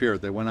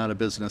disappeared. They went out of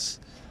business.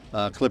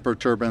 Clipper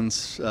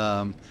turbines,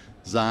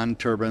 Zahn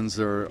turbines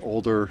are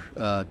older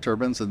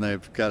turbines, and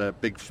they've got a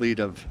big fleet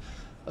of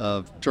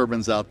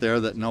turbines out there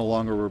that no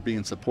longer were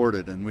being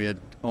supported. And we had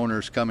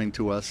owners coming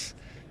to us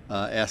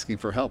asking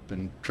for help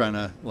and trying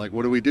to,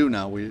 what do we do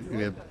now? We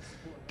have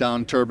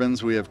down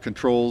turbines, we have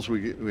controls,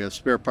 we have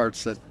spare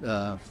parts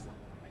that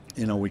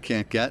we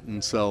can't get.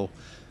 And so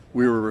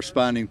we were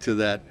responding to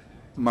that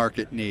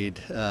market need.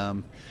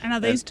 And are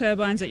these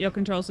turbines that your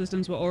control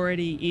systems were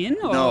already in?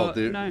 Or?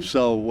 No.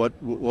 So what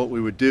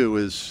we would do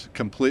is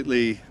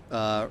completely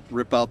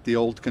rip out the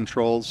old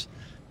controls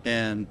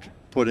and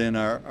put in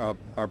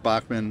our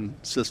Bachmann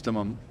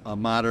system, a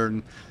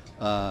modern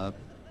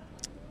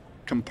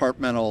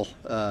compartmental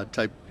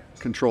type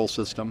control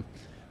system,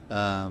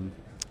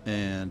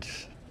 and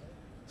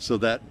so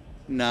that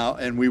now,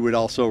 and we would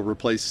also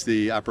replace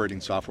the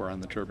operating software on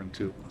the turbine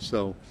too.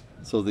 So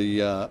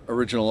the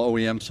original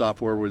OEM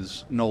software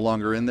was no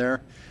longer in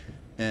there,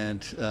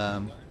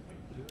 and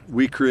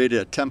we created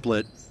a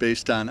template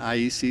based on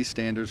IEC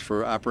standards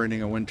for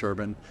operating a wind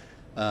turbine,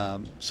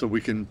 so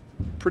we can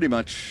pretty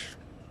much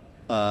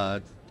do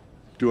a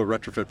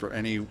retrofit for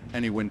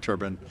any wind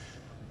turbine.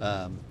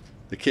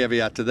 The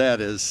caveat to that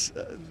is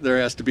there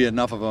has to be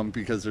enough of them,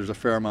 because there's a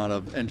fair amount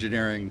of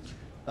engineering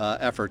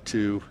effort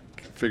to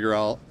figure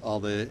out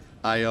all the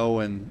I/O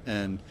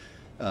and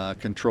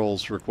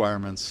controls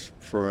requirements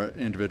for an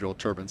individual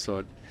turbine.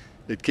 So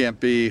it can't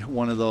be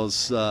one of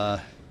those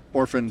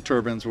orphan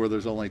turbines where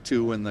there's only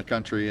two in the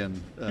country,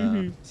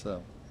 and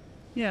so.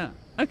 Yeah.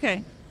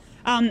 Okay.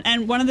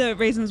 And one of the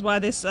reasons why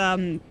this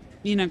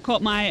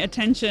caught my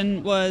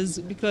attention was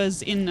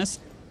because in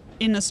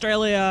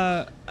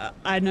Australia,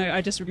 I know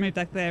I just moved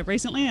back there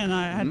recently, and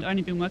I had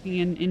only been working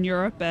in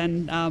Europe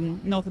and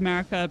North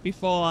America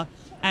before,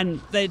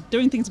 and they're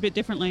doing things a bit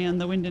differently in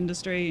the wind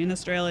industry in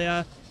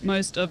Australia.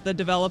 most of the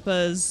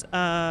developers,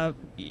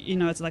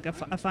 it's like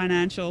a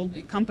financial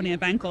company, a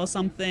bank or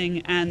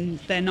something, and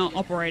they're not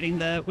operating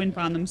the wind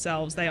farm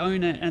themselves. They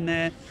own it, and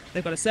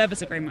they've got a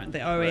service agreement, the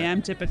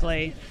OEM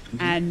typically.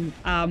 And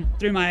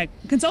through my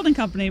consulting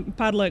company,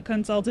 Padlock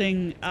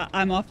Consulting,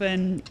 I'm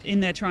often in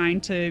there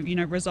trying to,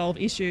 resolve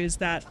issues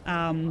that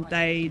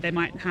they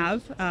might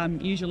have,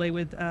 usually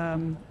with,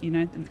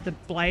 the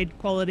blade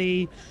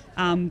quality,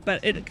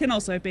 but it can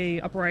also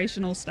be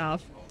operational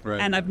stuff. Right.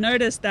 And I've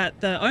noticed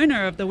that the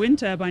owner of the wind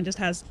turbine just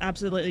has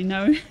absolutely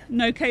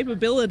no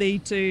capability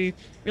to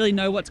really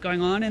know what's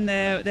going on in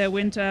their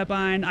wind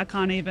turbine. I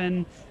can't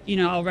even,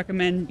 I'll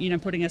recommend,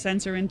 putting a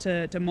sensor in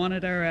to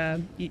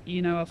monitor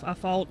a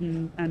fault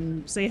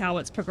and see how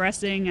it's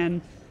progressing.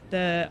 And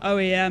the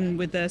OEM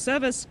with the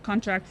service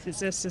contract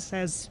just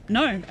says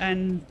no.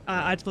 And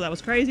I thought that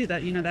was crazy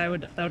that, they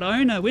would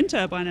own a wind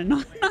turbine and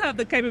not have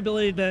the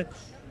capability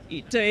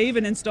to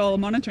even install a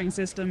monitoring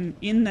system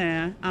in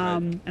there.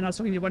 And I was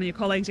talking to one of your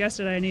colleagues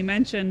yesterday, and he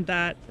mentioned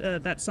that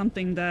that's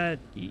something that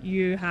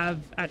you have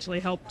actually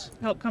helped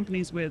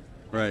companies with.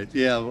 Right.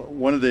 Yeah.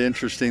 One of the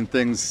interesting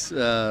things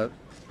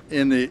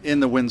in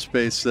the wind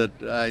space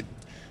that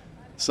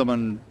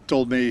someone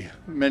told me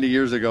many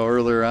years ago,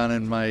 earlier on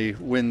in my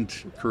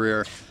wind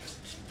career,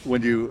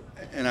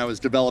 and I was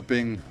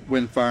developing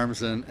wind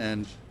farms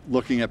and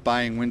looking at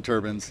buying wind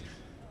turbines,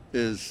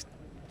 is,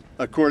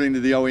 according to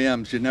the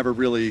OEMs, you never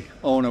really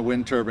own a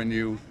wind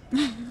turbine.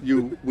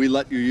 We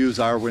let you use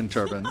our wind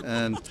turbine,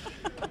 and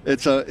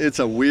it's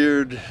a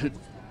weird,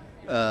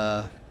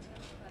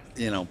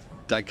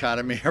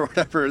 dichotomy or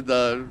whatever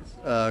the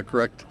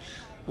correct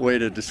way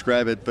to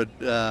describe it. But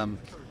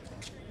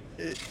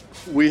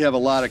we have a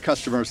lot of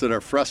customers that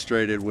are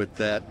frustrated with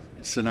that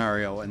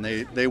scenario, and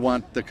they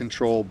want the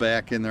control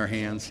back in their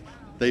hands.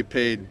 They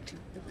paid,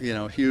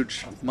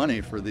 huge money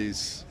for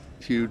these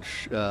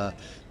huge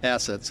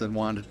assets and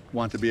want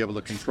to be able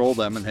to control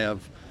them and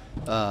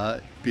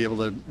be able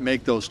to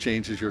make those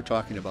changes you're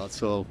talking about.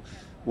 So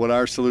what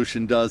our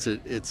solution does,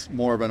 it's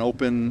more of an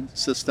open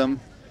system,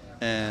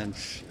 and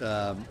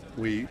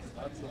we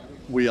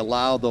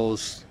allow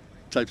those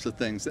types of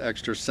things,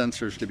 extra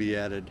sensors to be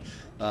added,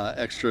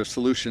 extra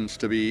solutions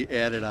to be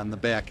added on the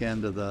back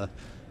end of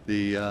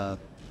the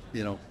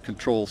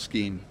control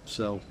scheme.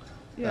 So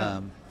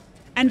yeah.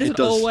 And does it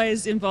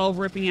always involve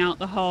ripping out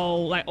the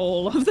whole,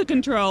 all of the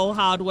control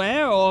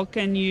hardware, or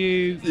can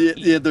you?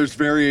 Yeah, there's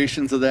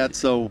variations of that,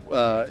 so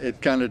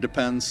it kind of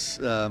depends.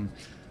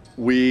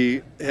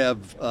 We have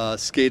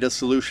SCADA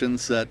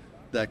solutions that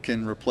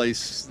can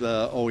replace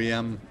the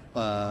OEM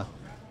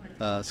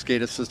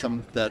SCADA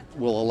system that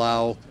will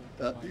allow,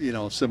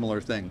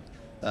 similar thing,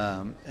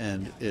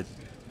 and it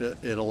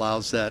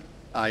allows that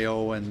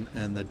I/O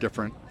and the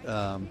different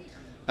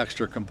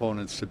extra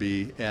components to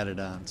be added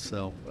on.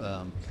 So.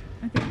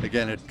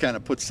 Again, it kind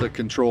of puts the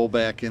control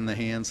back in the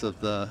hands of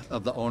the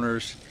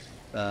owners.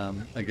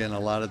 Again, a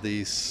lot of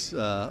these,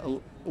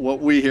 what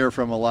we hear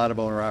from a lot of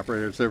owner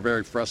operators, they're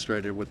very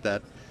frustrated with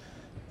that,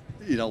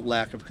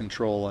 lack of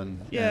control and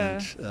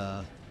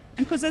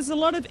because there's a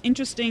lot of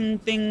interesting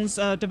things,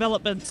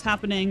 developments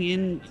happening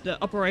in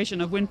the operation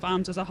of wind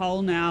farms as a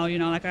whole now.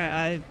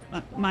 Part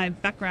of my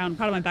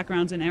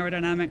background's in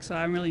aerodynamics, so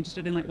I'm really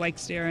interested in wake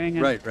steering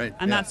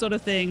and that sort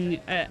of thing.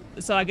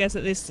 So I guess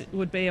that this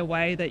would be a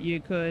way that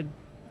you could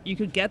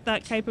get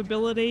that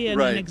capability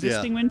in an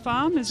existing wind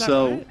farm. Is that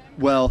right?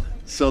 Well,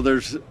 so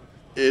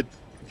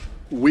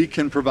we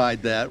can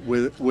provide that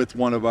with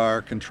one of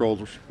our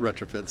controlled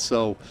retrofits.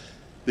 So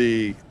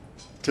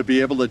to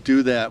be able to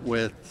do that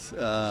with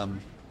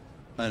one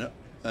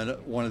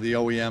of the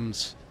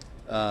OEM's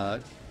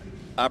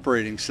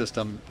operating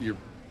system,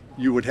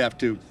 you would have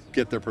to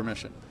get their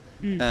permission.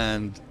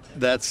 And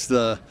that's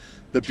the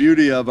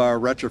beauty of our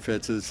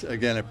retrofits is,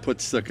 again, it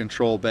puts the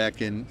control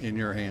back in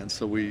your hands.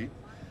 So we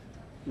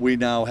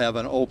now have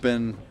an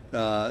open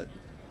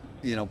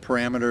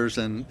parameters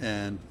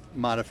and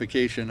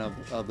modification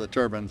of the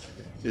turbine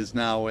is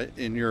now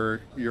in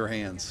your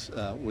hands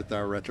with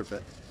our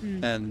retrofit.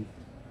 And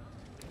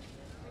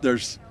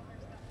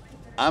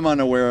I'm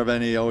unaware of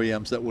any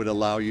OEMs that would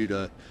allow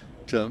you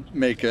to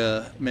make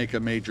a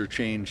major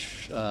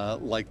change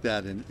like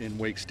that in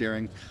wake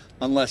steering,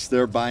 unless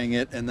they're buying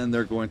it and then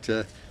they're going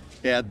to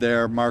add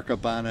their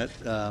markup on it.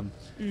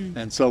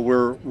 And so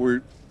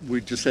we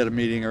just had a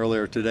meeting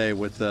earlier today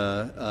with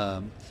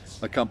a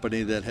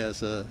company that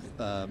has a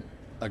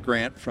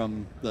grant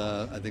from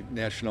the, I think,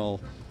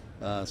 National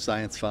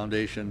Science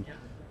Foundation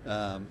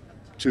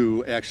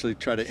to actually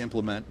try to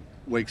implement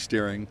wake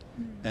steering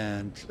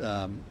and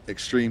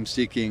extreme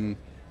seeking,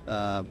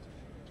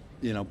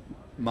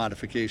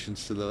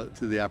 modifications to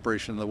the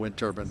operation of the wind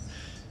turbine.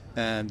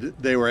 And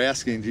they were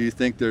asking, do you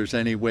think there's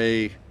any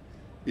way,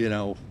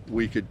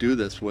 we could do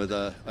this with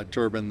a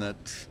turbine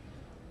that's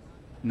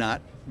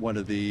not one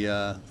of the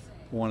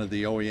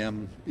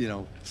OEM,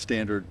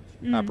 standard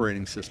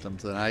operating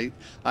systems? And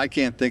I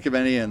can't think of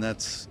any, and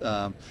that's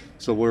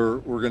so we're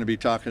going to be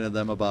talking to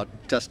them about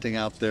testing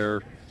out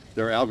their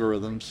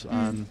algorithms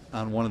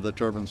on one of the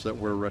turbines that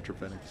we're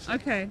retrofitting.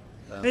 Okay.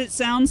 It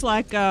sounds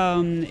like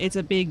it's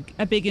a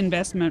big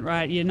investment,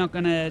 right? You're not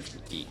gonna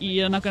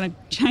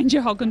change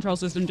your whole control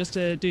system just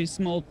to do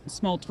small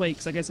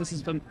tweaks. I guess this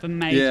is for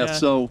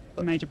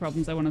major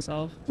problems they want to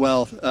solve.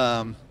 Well,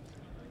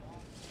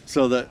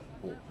 so that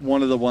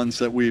one of the ones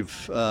that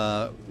we've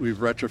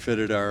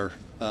retrofitted are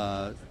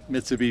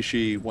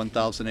Mitsubishi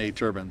 1000A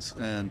turbines,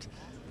 and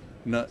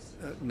not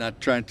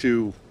trying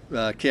to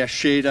cast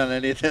shade on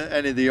any of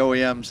the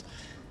OEMs.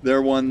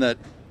 They're one that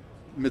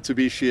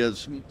Mitsubishi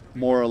has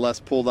more or less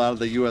pulled out of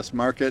the U.S.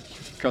 market.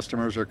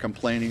 Customers are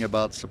complaining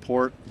about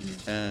support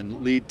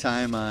and lead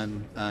time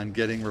on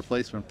getting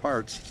replacement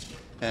parts,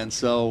 and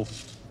so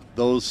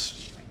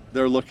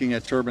they're looking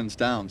at turbines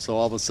down. So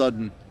all of a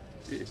sudden,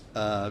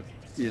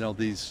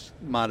 these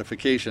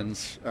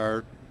modifications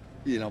are,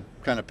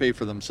 kind of pay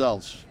for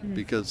themselves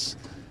because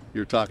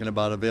you're talking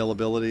about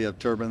availability of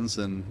turbines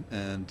and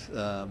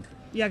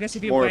I guess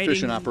if you're more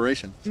efficient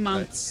operation.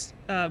 Months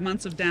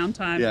of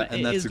downtime,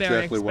 and that's is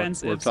very exactly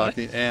expensive. what we're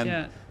talking,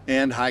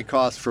 and high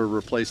cost for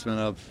replacement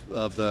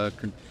of the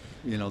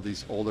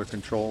these older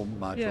control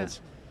modules. Yeah.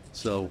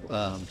 So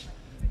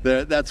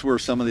that's where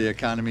some of the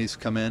economies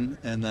come in,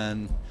 and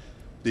then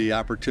the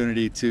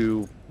opportunity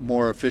to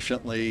more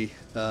efficiently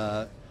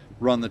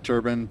run the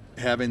turbine,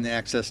 having the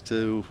access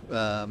to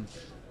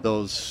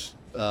those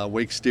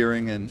wake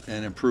steering and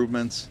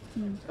improvements.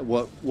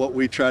 What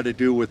we try to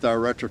do with our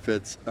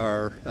retrofits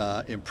are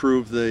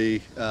improve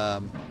the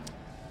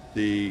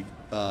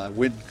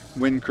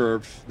wind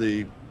curve,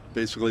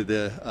 basically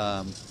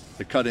the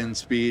cut-in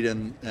speed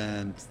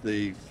and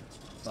the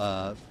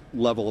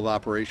level of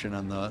operation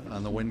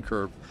on the wind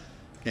curve,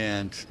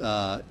 and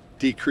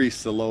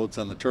decrease the loads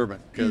on the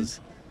turbine, because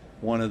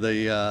one of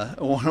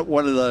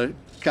the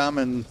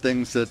common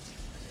things that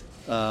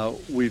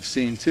we've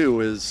seen too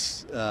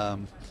is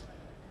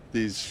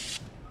these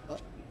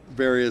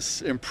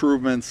various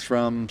improvements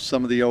from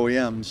some of the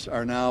OEMs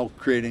are now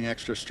creating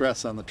extra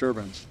stress on the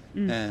turbines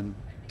and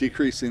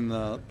decreasing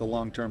the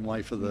long-term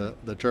life of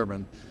the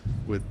turbine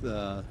with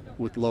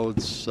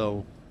loads.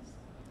 So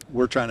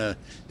we're trying to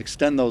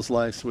extend those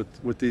lives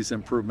with these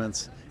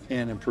improvements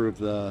and improve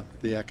the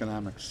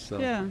economics. So,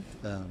 yeah.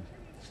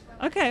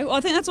 Okay, well, I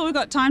think that's all we've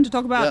got time to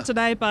talk about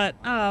today, but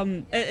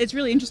it's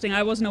really interesting.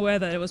 I wasn't aware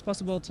that it was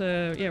possible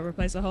to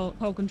replace the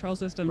whole control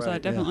system. Right, so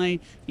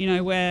definitely,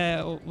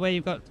 where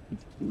you've got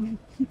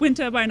wind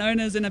turbine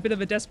owners in a bit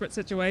of a desperate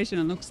situation,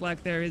 it looks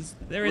like there is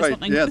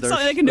something they can do about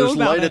it. There's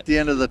light at the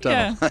end of the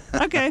tunnel.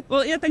 Yeah. Okay,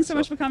 well, thanks so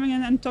much for coming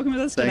in and talking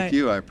with us today. Thank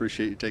you. I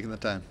appreciate you taking the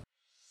time.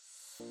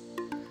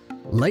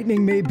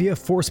 Lightning may be a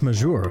force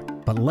majeure,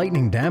 but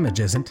lightning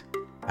damage isn't.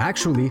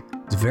 Actually,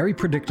 it's very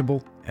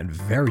predictable and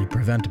very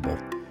preventable.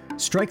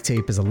 Strike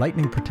Tape is a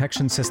lightning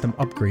protection system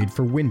upgrade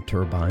for wind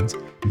turbines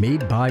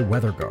made by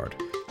WeatherGuard.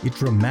 It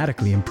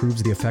dramatically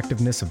improves the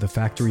effectiveness of the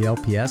factory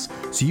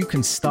LPS, so you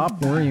can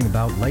stop worrying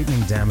about lightning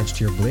damage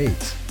to your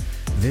blades.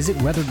 Visit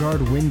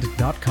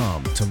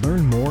weatherguardwind.com to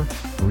learn more,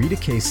 read a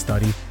case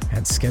study,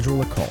 and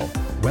schedule a call.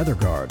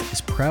 WeatherGuard is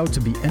proud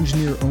to be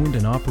engineer-owned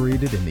and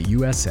operated in the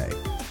USA.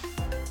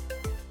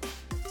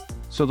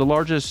 So the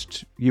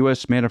largest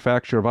U.S.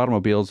 manufacturer of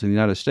automobiles in the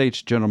United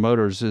States, General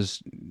Motors,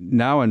 is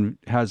now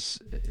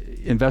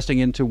investing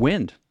into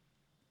wind,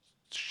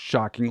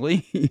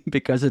 shockingly,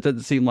 because it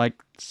doesn't seem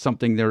like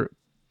something they're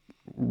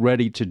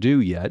ready to do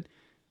yet.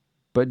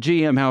 But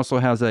GM also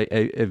has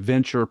a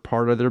venture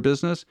part of their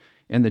business,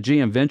 and the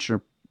GM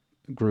Venture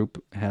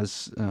Group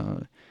has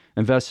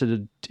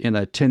invested in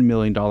a $10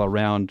 million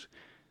round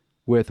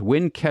with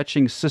wind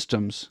catching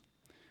systems.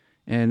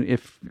 And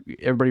if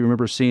everybody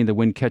remembers seeing the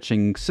wind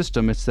catching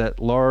system, it's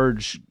that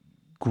large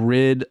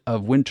grid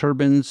of wind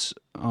turbines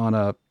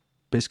on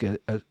basically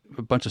a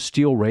bunch of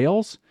steel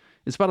rails.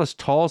 It's about as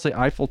tall as the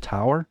Eiffel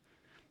Tower.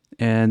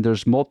 And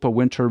there's multiple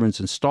wind turbines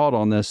installed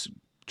on this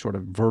sort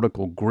of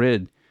vertical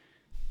grid.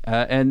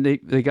 And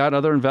they got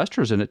other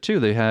investors in it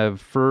too. They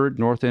have Ferd,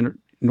 North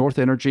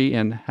Energy,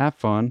 and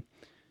Hafun.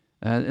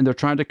 And they're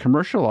trying to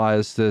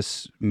commercialize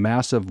this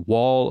massive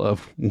wall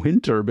of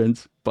wind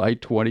turbines by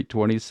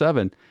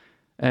 2027.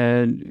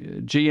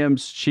 And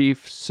GM's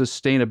chief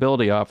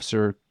sustainability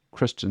officer,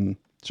 Kristen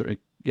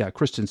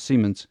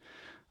Siemens,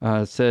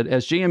 said,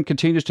 as GM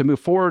continues to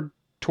move forward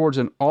towards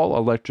an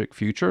all-electric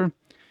future,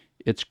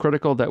 it's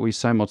critical that we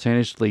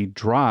simultaneously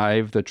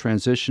drive the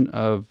transition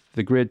of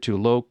the grid to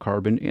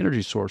low-carbon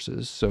energy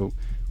sources. So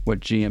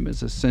what GM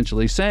is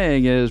essentially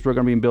saying is we're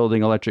going to be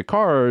building electric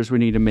cars. We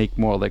need to make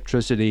more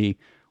electricity.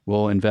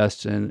 We'll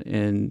invest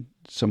in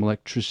some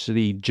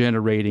electricity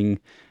generating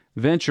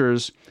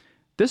ventures.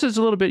 This is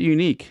a little bit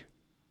unique.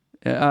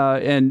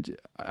 And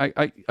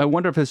I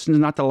wonder if this is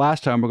not the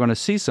last time we're going to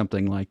see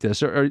something like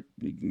this. Or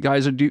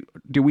guys,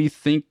 do we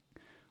think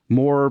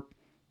more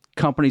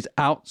companies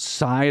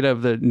outside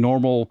of the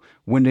normal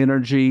wind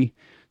energy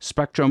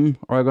spectrum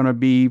are going to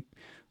be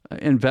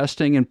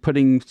investing and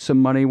putting some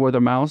money where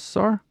their mouths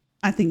are?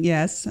 I think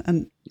yes.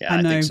 And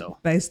I know think so.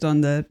 Based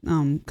on the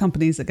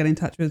companies that get in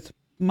touch with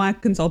my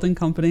consulting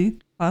company,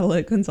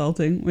 Pilot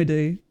Consulting, we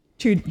do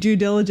due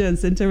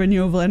diligence into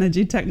renewable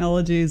energy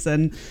technologies,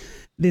 and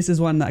this is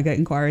one that I get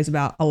inquiries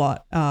about a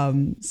lot.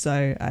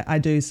 So I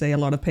do see a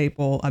lot of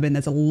people. I mean,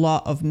 there's a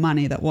lot of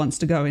money that wants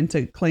to go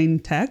into clean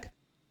tech.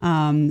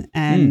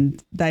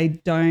 And they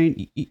don't,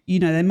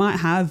 they might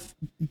have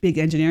big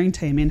engineering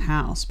team in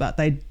house, but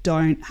they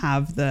don't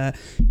have the,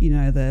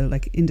 the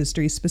like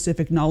industry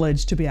specific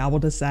knowledge to be able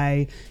to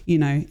say,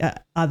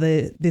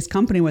 this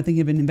company we're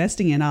thinking of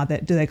investing in,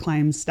 do their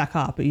claims stack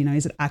up?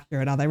 Is it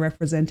accurate? Are they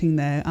representing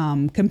their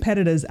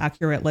competitors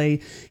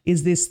accurately?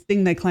 Is this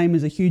thing they claim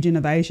is a huge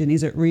innovation?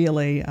 Is it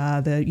really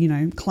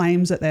the,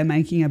 claims that they're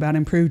making about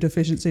improved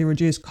efficiency,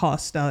 reduced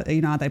cost? Are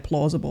they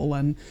plausible?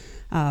 And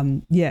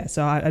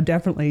so I'm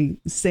definitely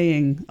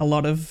seeing a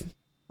lot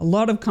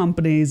of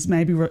companies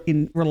maybe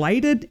in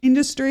related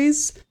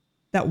industries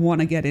that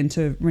want to get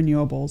into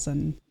renewables,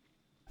 and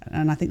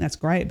I think that's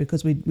great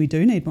because we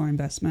do need more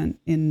investment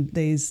in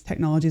these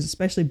technologies,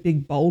 especially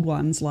big bold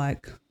ones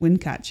like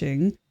wind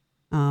catching.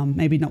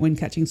 Maybe not wind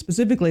catching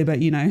specifically, but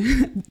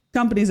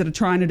companies that are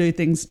trying to do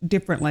things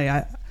differently.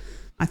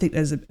 I think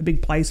there's a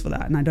big place for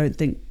that. And I don't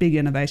think big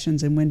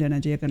innovations in wind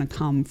energy are going to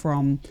come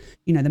from,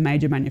 the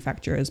major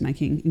manufacturers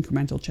making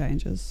incremental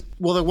changes.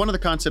 Well, one of the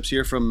concepts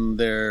here from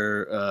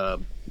their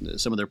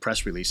some of their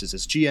press releases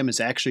is GM is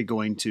actually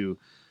going to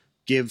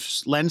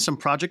lend some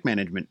project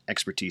management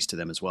expertise to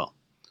them as well.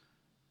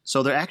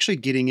 So they're actually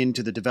getting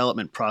into the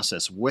development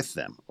process with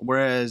them,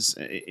 whereas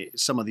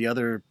some of the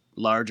other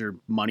larger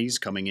monies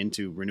coming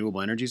into renewable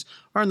energies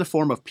are in the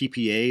form of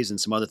PPAs and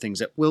some other things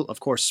that will,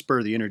 of course,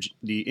 spur the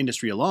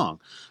industry along.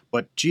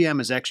 But GM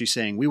is actually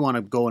saying, we want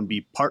to go and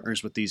be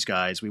partners with these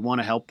guys. We want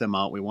to help them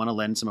out. We want to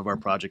lend some of our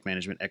project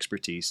management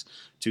expertise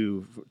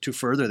to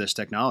further this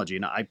technology.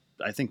 And I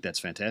think that's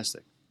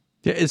fantastic.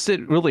 Yeah, is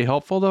it really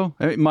helpful, though?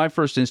 I mean, my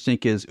first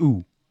instinct is,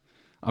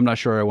 I'm not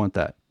sure I want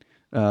that.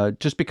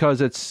 Just because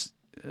it's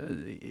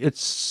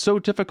so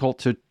difficult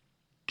to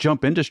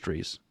jump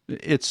industries.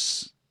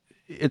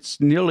 It's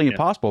nearly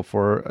impossible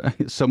for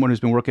someone who's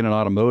been working in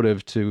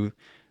automotive to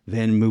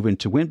then move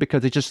into wind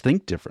because they just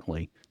think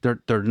differently.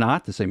 They're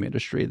not the same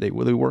industry. They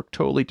work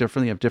totally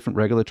differently, have different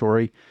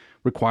regulatory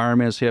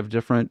requirements, they have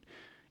different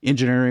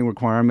engineering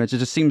requirements. It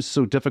just seems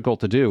so difficult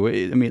to do.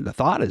 I mean, the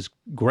thought is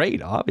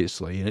great,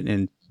 obviously,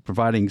 and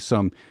providing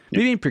some,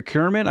 maybe in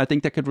procurement, I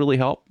think that could really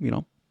help,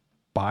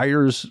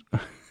 buyers.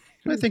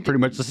 I think pretty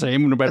much the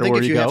same no matter where you go. I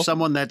think if you have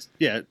someone that's,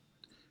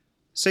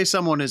 say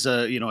someone is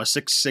a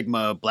Six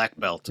Sigma black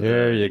belt,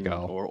 there you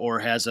go, or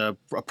has a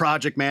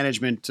project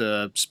management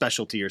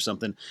specialty or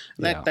something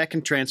that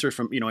can transfer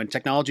from in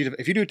technology.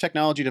 If you do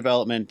technology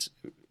development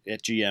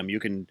at GM,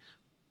 you can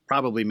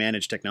probably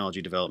manage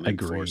technology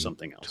development for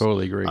something else.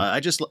 Totally agree.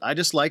 I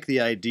just like the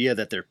idea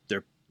that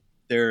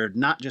they're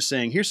not just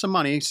saying, here's some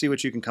money, see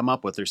what you can come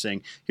up with. They're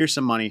saying, here's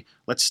some money,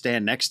 let's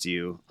stand next to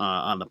you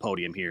on the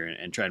podium here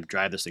and try to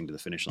drive this thing to the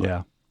finish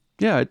line.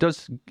 Yeah, it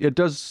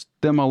does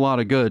them a lot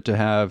of good to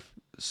have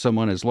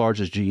someone as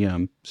large as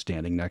GM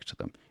standing next to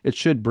them. It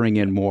should bring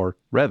in more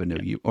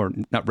revenue, or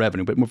not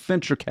revenue, but more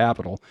venture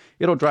capital.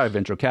 It'll drive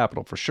venture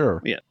capital for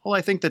sure. Yeah. Well,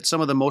 I think that some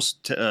of the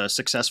most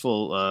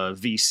successful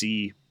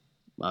VC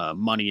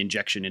money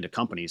injection into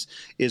companies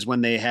is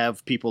when they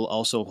have people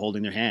also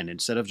holding their hand,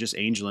 instead of just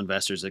angel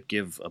investors that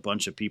give a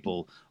bunch of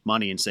people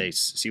money and say,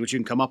 see what you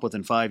can come up with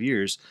in 5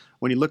 years.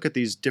 When you look at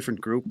these different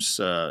groups,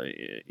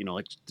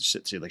 like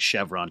say like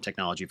Chevron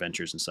Technology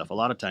Ventures and stuff, a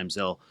lot of times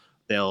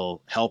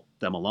they'll help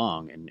them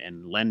along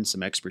and lend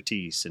some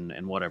expertise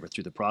and whatever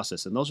through the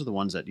process. And those are the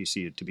ones that you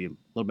see to be a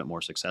little bit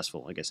more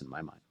successful, I guess, in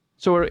my mind.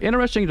 So we're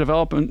interesting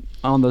development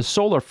on the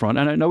solar front.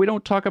 And I know we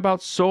don't talk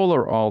about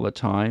solar all the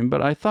time, but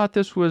I thought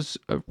this was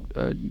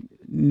a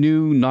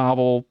new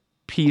novel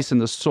piece in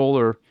the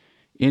solar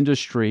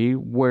industry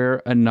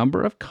where a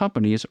number of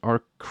companies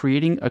are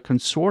creating a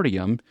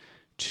consortium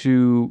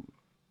to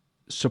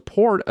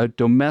support a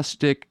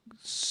domestic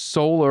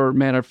solar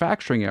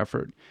manufacturing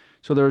effort.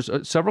 So there's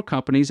several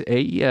companies,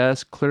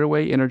 AES,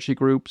 Clearway Energy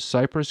Group,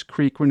 Cypress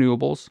Creek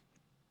Renewables,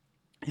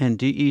 and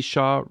D.E.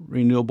 Shaw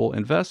Renewable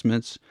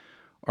Investments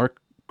are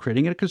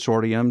creating a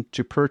consortium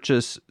to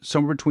purchase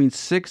somewhere between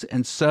 6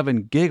 and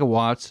 7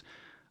 gigawatts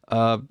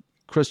of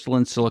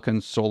crystalline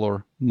silicon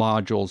solar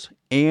modules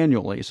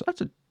annually. So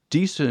that's a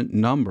decent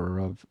number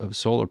of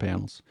solar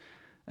panels.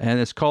 And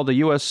it's called the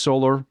U.S.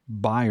 Solar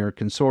Buyer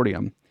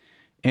Consortium.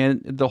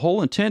 And the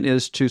whole intent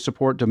is to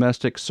support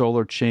domestic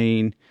solar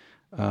chain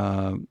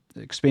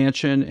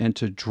expansion and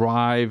to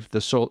drive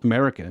the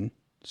American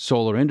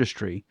solar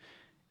industry.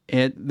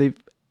 And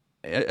they've,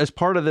 as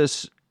part of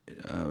this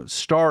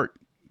start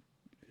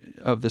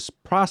of this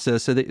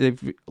process, so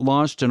they've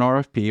launched an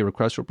RFP, a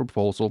request for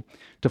proposal,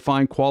 to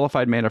find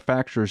qualified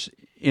manufacturers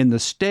in the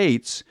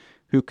states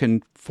who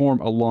can form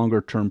a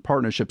longer-term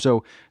partnership.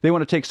 So they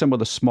want to take some of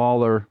the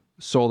smaller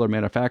solar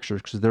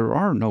manufacturers, because there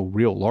are no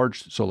real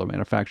large solar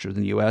manufacturers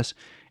in the U.S.,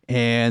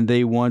 and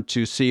they want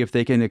to see if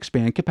they can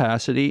expand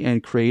capacity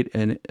and create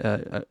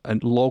a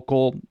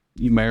local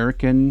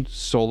American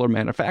solar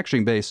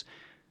manufacturing base.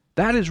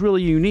 That is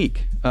really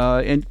unique,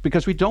 and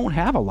because we don't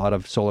have a lot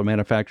of solar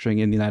manufacturing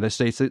in the United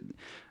States.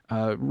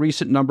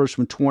 recent numbers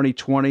from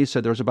 2020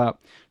 said there was about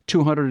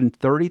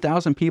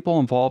 230,000 people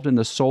involved in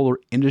the solar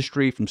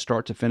industry from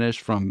start to finish,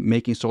 from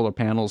making solar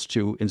panels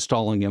to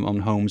installing them on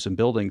homes and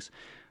buildings.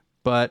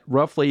 But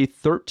roughly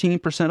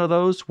 13% of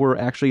those were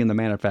actually in the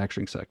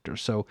manufacturing sector.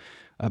 So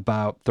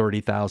about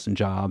 30,000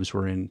 jobs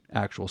were in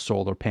actual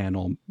solar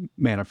panel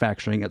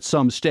manufacturing at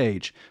some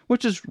stage,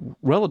 which is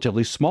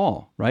relatively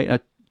small,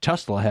 right?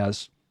 Tesla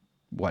has,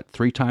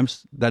 3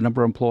 times that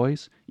number of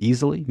employees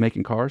easily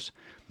making cars?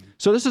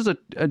 So this is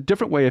a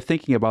different way of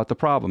thinking about the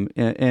problem.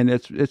 And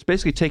it's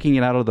basically taking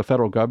it out of the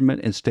federal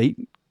government and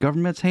state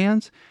government's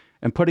hands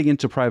and putting it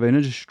into private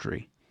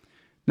industry.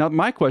 Now,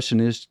 my question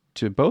is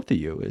to both of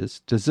you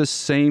is, does this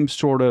same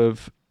sort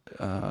of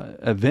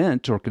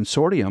event or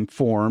consortium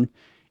form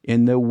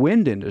in the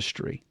wind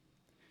industry?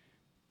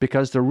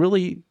 Because there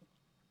really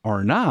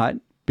are not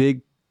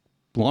big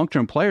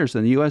long-term players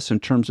in the U.S. in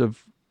terms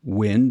of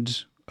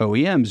wind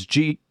OEMs.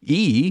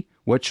 GE,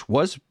 which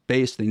was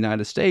based in the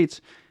United States,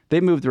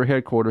 they moved their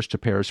headquarters to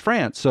Paris,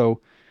 France.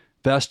 So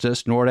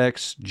Vestas,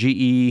 Nordex,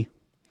 GE,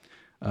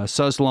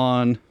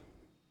 Suzlon,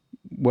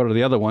 what are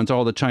the other ones?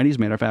 All the Chinese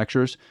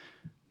manufacturers,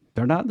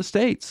 they're not in the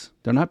States.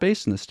 They're not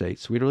based in the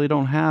States. We really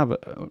don't have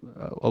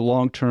a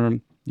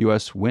long-term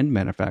U.S. wind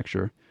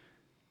manufacturer.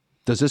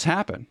 Does this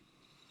happen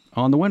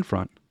on the wind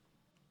front?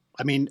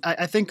 I mean,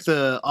 I think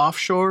the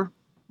offshore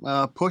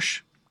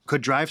push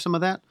could drive some of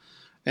that.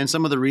 And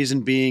some of the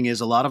reason being is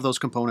a lot of those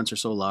components are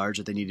so large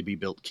that they need to be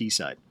built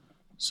quayside.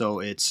 So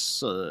it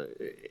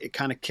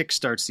kind of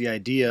kickstarts the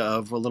idea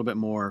of a little bit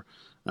more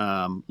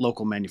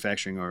local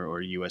manufacturing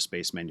or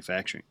U.S.-based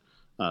manufacturing.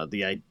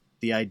 The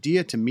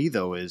idea to me,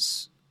 though,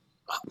 is,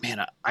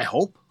 I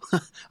hope.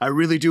 I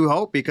really do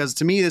hope, because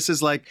to me this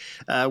is like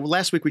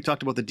last week we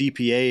talked about the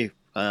DPA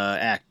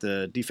Act,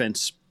 the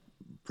Defense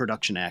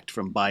Production Act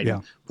from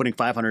Biden, putting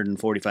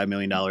 $545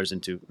 million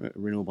into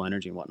renewable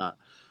energy and whatnot.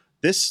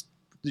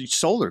 The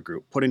solar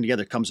group putting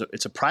together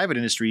it's a private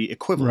industry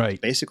equivalent,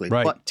 basically,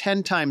 but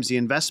 10 times the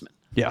investment.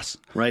 Yes.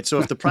 Right. So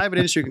if the private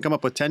industry can come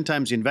up with 10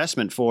 times the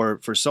investment for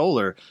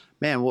solar,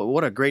 man,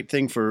 what a great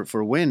thing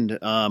for wind.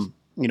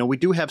 We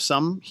do have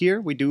some here.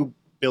 We do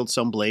build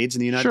some blades in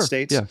the United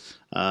States,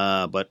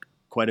 but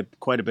quite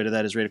a bit of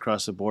that is right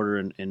across the border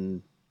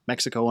in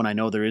Mexico, and I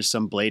know there is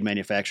some blade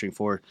manufacturing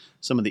for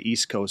some of the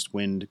East Coast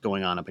wind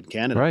going on up in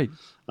Canada. Right.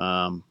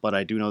 But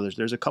I do know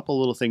there's a couple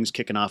little things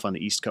kicking off on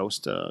the East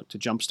Coast to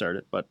jumpstart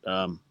it. But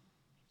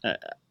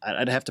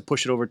I'd have to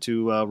push it over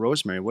to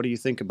Rosemary. What do you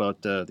think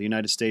about the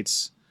United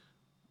States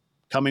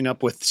coming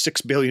up with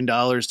 $6 billion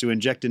to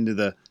inject into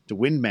the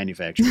wind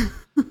manufacturing?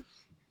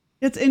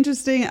 It's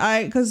interesting,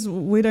 because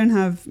we don't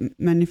have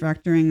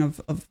manufacturing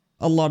of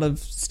a lot of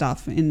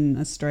stuff in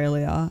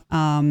Australia.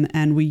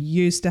 And we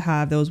used to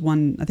have, there was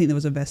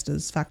a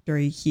Vestas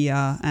factory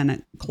here, and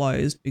it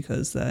closed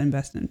because the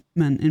investment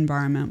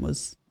environment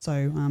was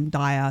so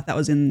dire. That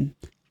was in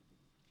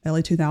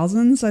early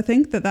 2000s, I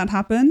think, that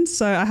happened.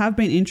 So I have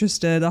been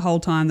interested the whole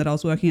time that I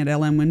was working at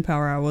LM Wind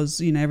Power. I was,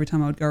 every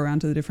time I would go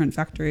around to the different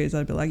factories,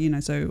 I'd be like,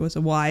 so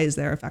why is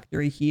there a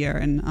factory here?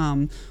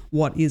 And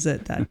what is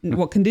it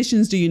what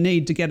conditions do you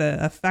need to get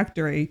a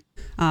factory?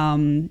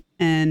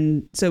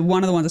 And so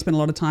one of the ones I spent a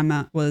lot of time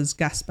at was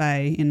Gas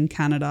Bay in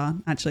Canada.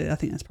 Actually, I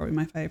think that's probably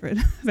my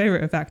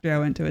favorite factory I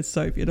went to. It's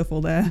so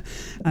beautiful there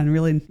and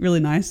really, really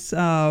nice.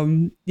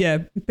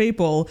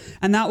 People.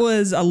 And that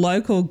was a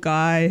local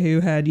guy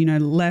who had,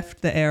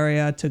 left the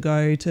area to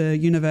go to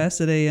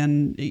university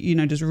and,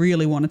 just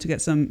really wanted to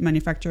get some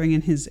manufacturing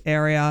in his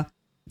area.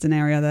 It's an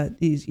area that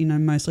is,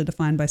 mostly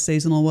defined by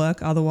seasonal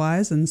work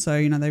otherwise. And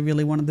so, they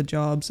really wanted the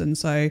jobs. And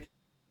so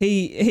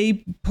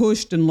he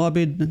pushed and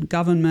lobbied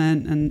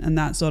government and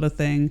that sort of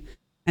thing.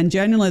 And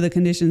generally the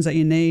conditions that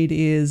you need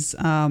is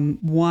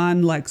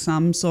one, like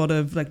some sort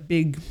of like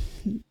big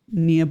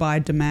nearby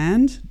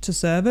demand to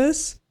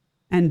service.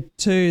 And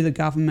two, the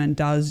government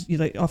does,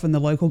 often the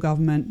local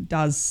government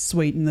does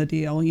sweeten the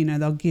deal.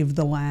 They'll give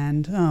the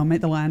land,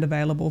 make the land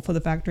available for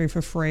the factory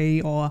for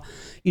free, or,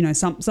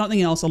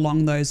 something else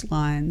along those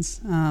lines.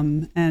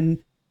 And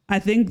I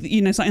think,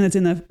 something that's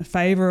in the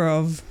favor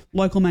of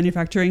local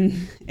manufacturing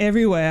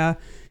everywhere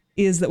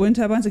is that wind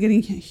turbines are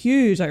getting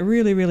huge, like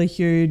really, really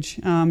huge.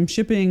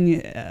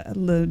 Shipping,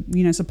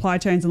 supply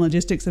chains and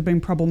logistics have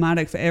been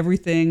problematic for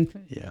everything.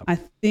 Yeah. I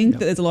think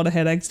that there's a lot of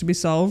headaches to be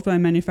solved by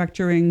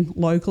manufacturing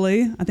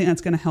locally. I think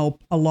that's going to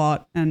help a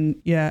lot.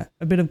 And a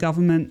bit of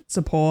government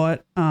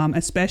support,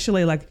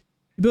 especially like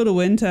you build a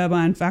wind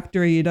turbine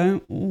factory, you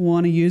don't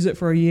want to use it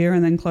for a year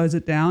and then close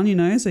it down,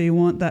 so you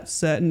want that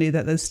certainty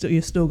that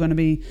you're still going to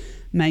be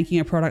making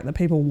a product that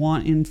people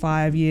want in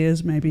 5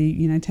 years,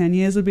 maybe, 10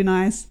 years would be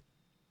nice.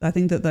 I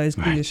think that those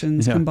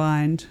conditions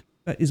combined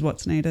is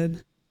what's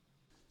needed.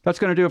 That's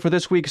going to do it for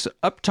this week's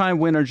Uptime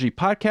Wind Energy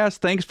podcast.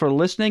 Thanks for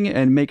listening,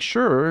 and make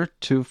sure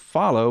to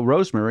follow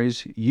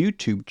Rosemary's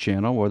YouTube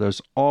channel where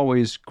there's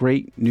always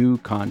great new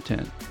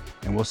content.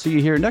 And we'll see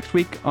you here next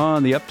week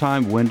on the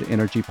Uptime Wind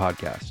Energy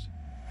podcast.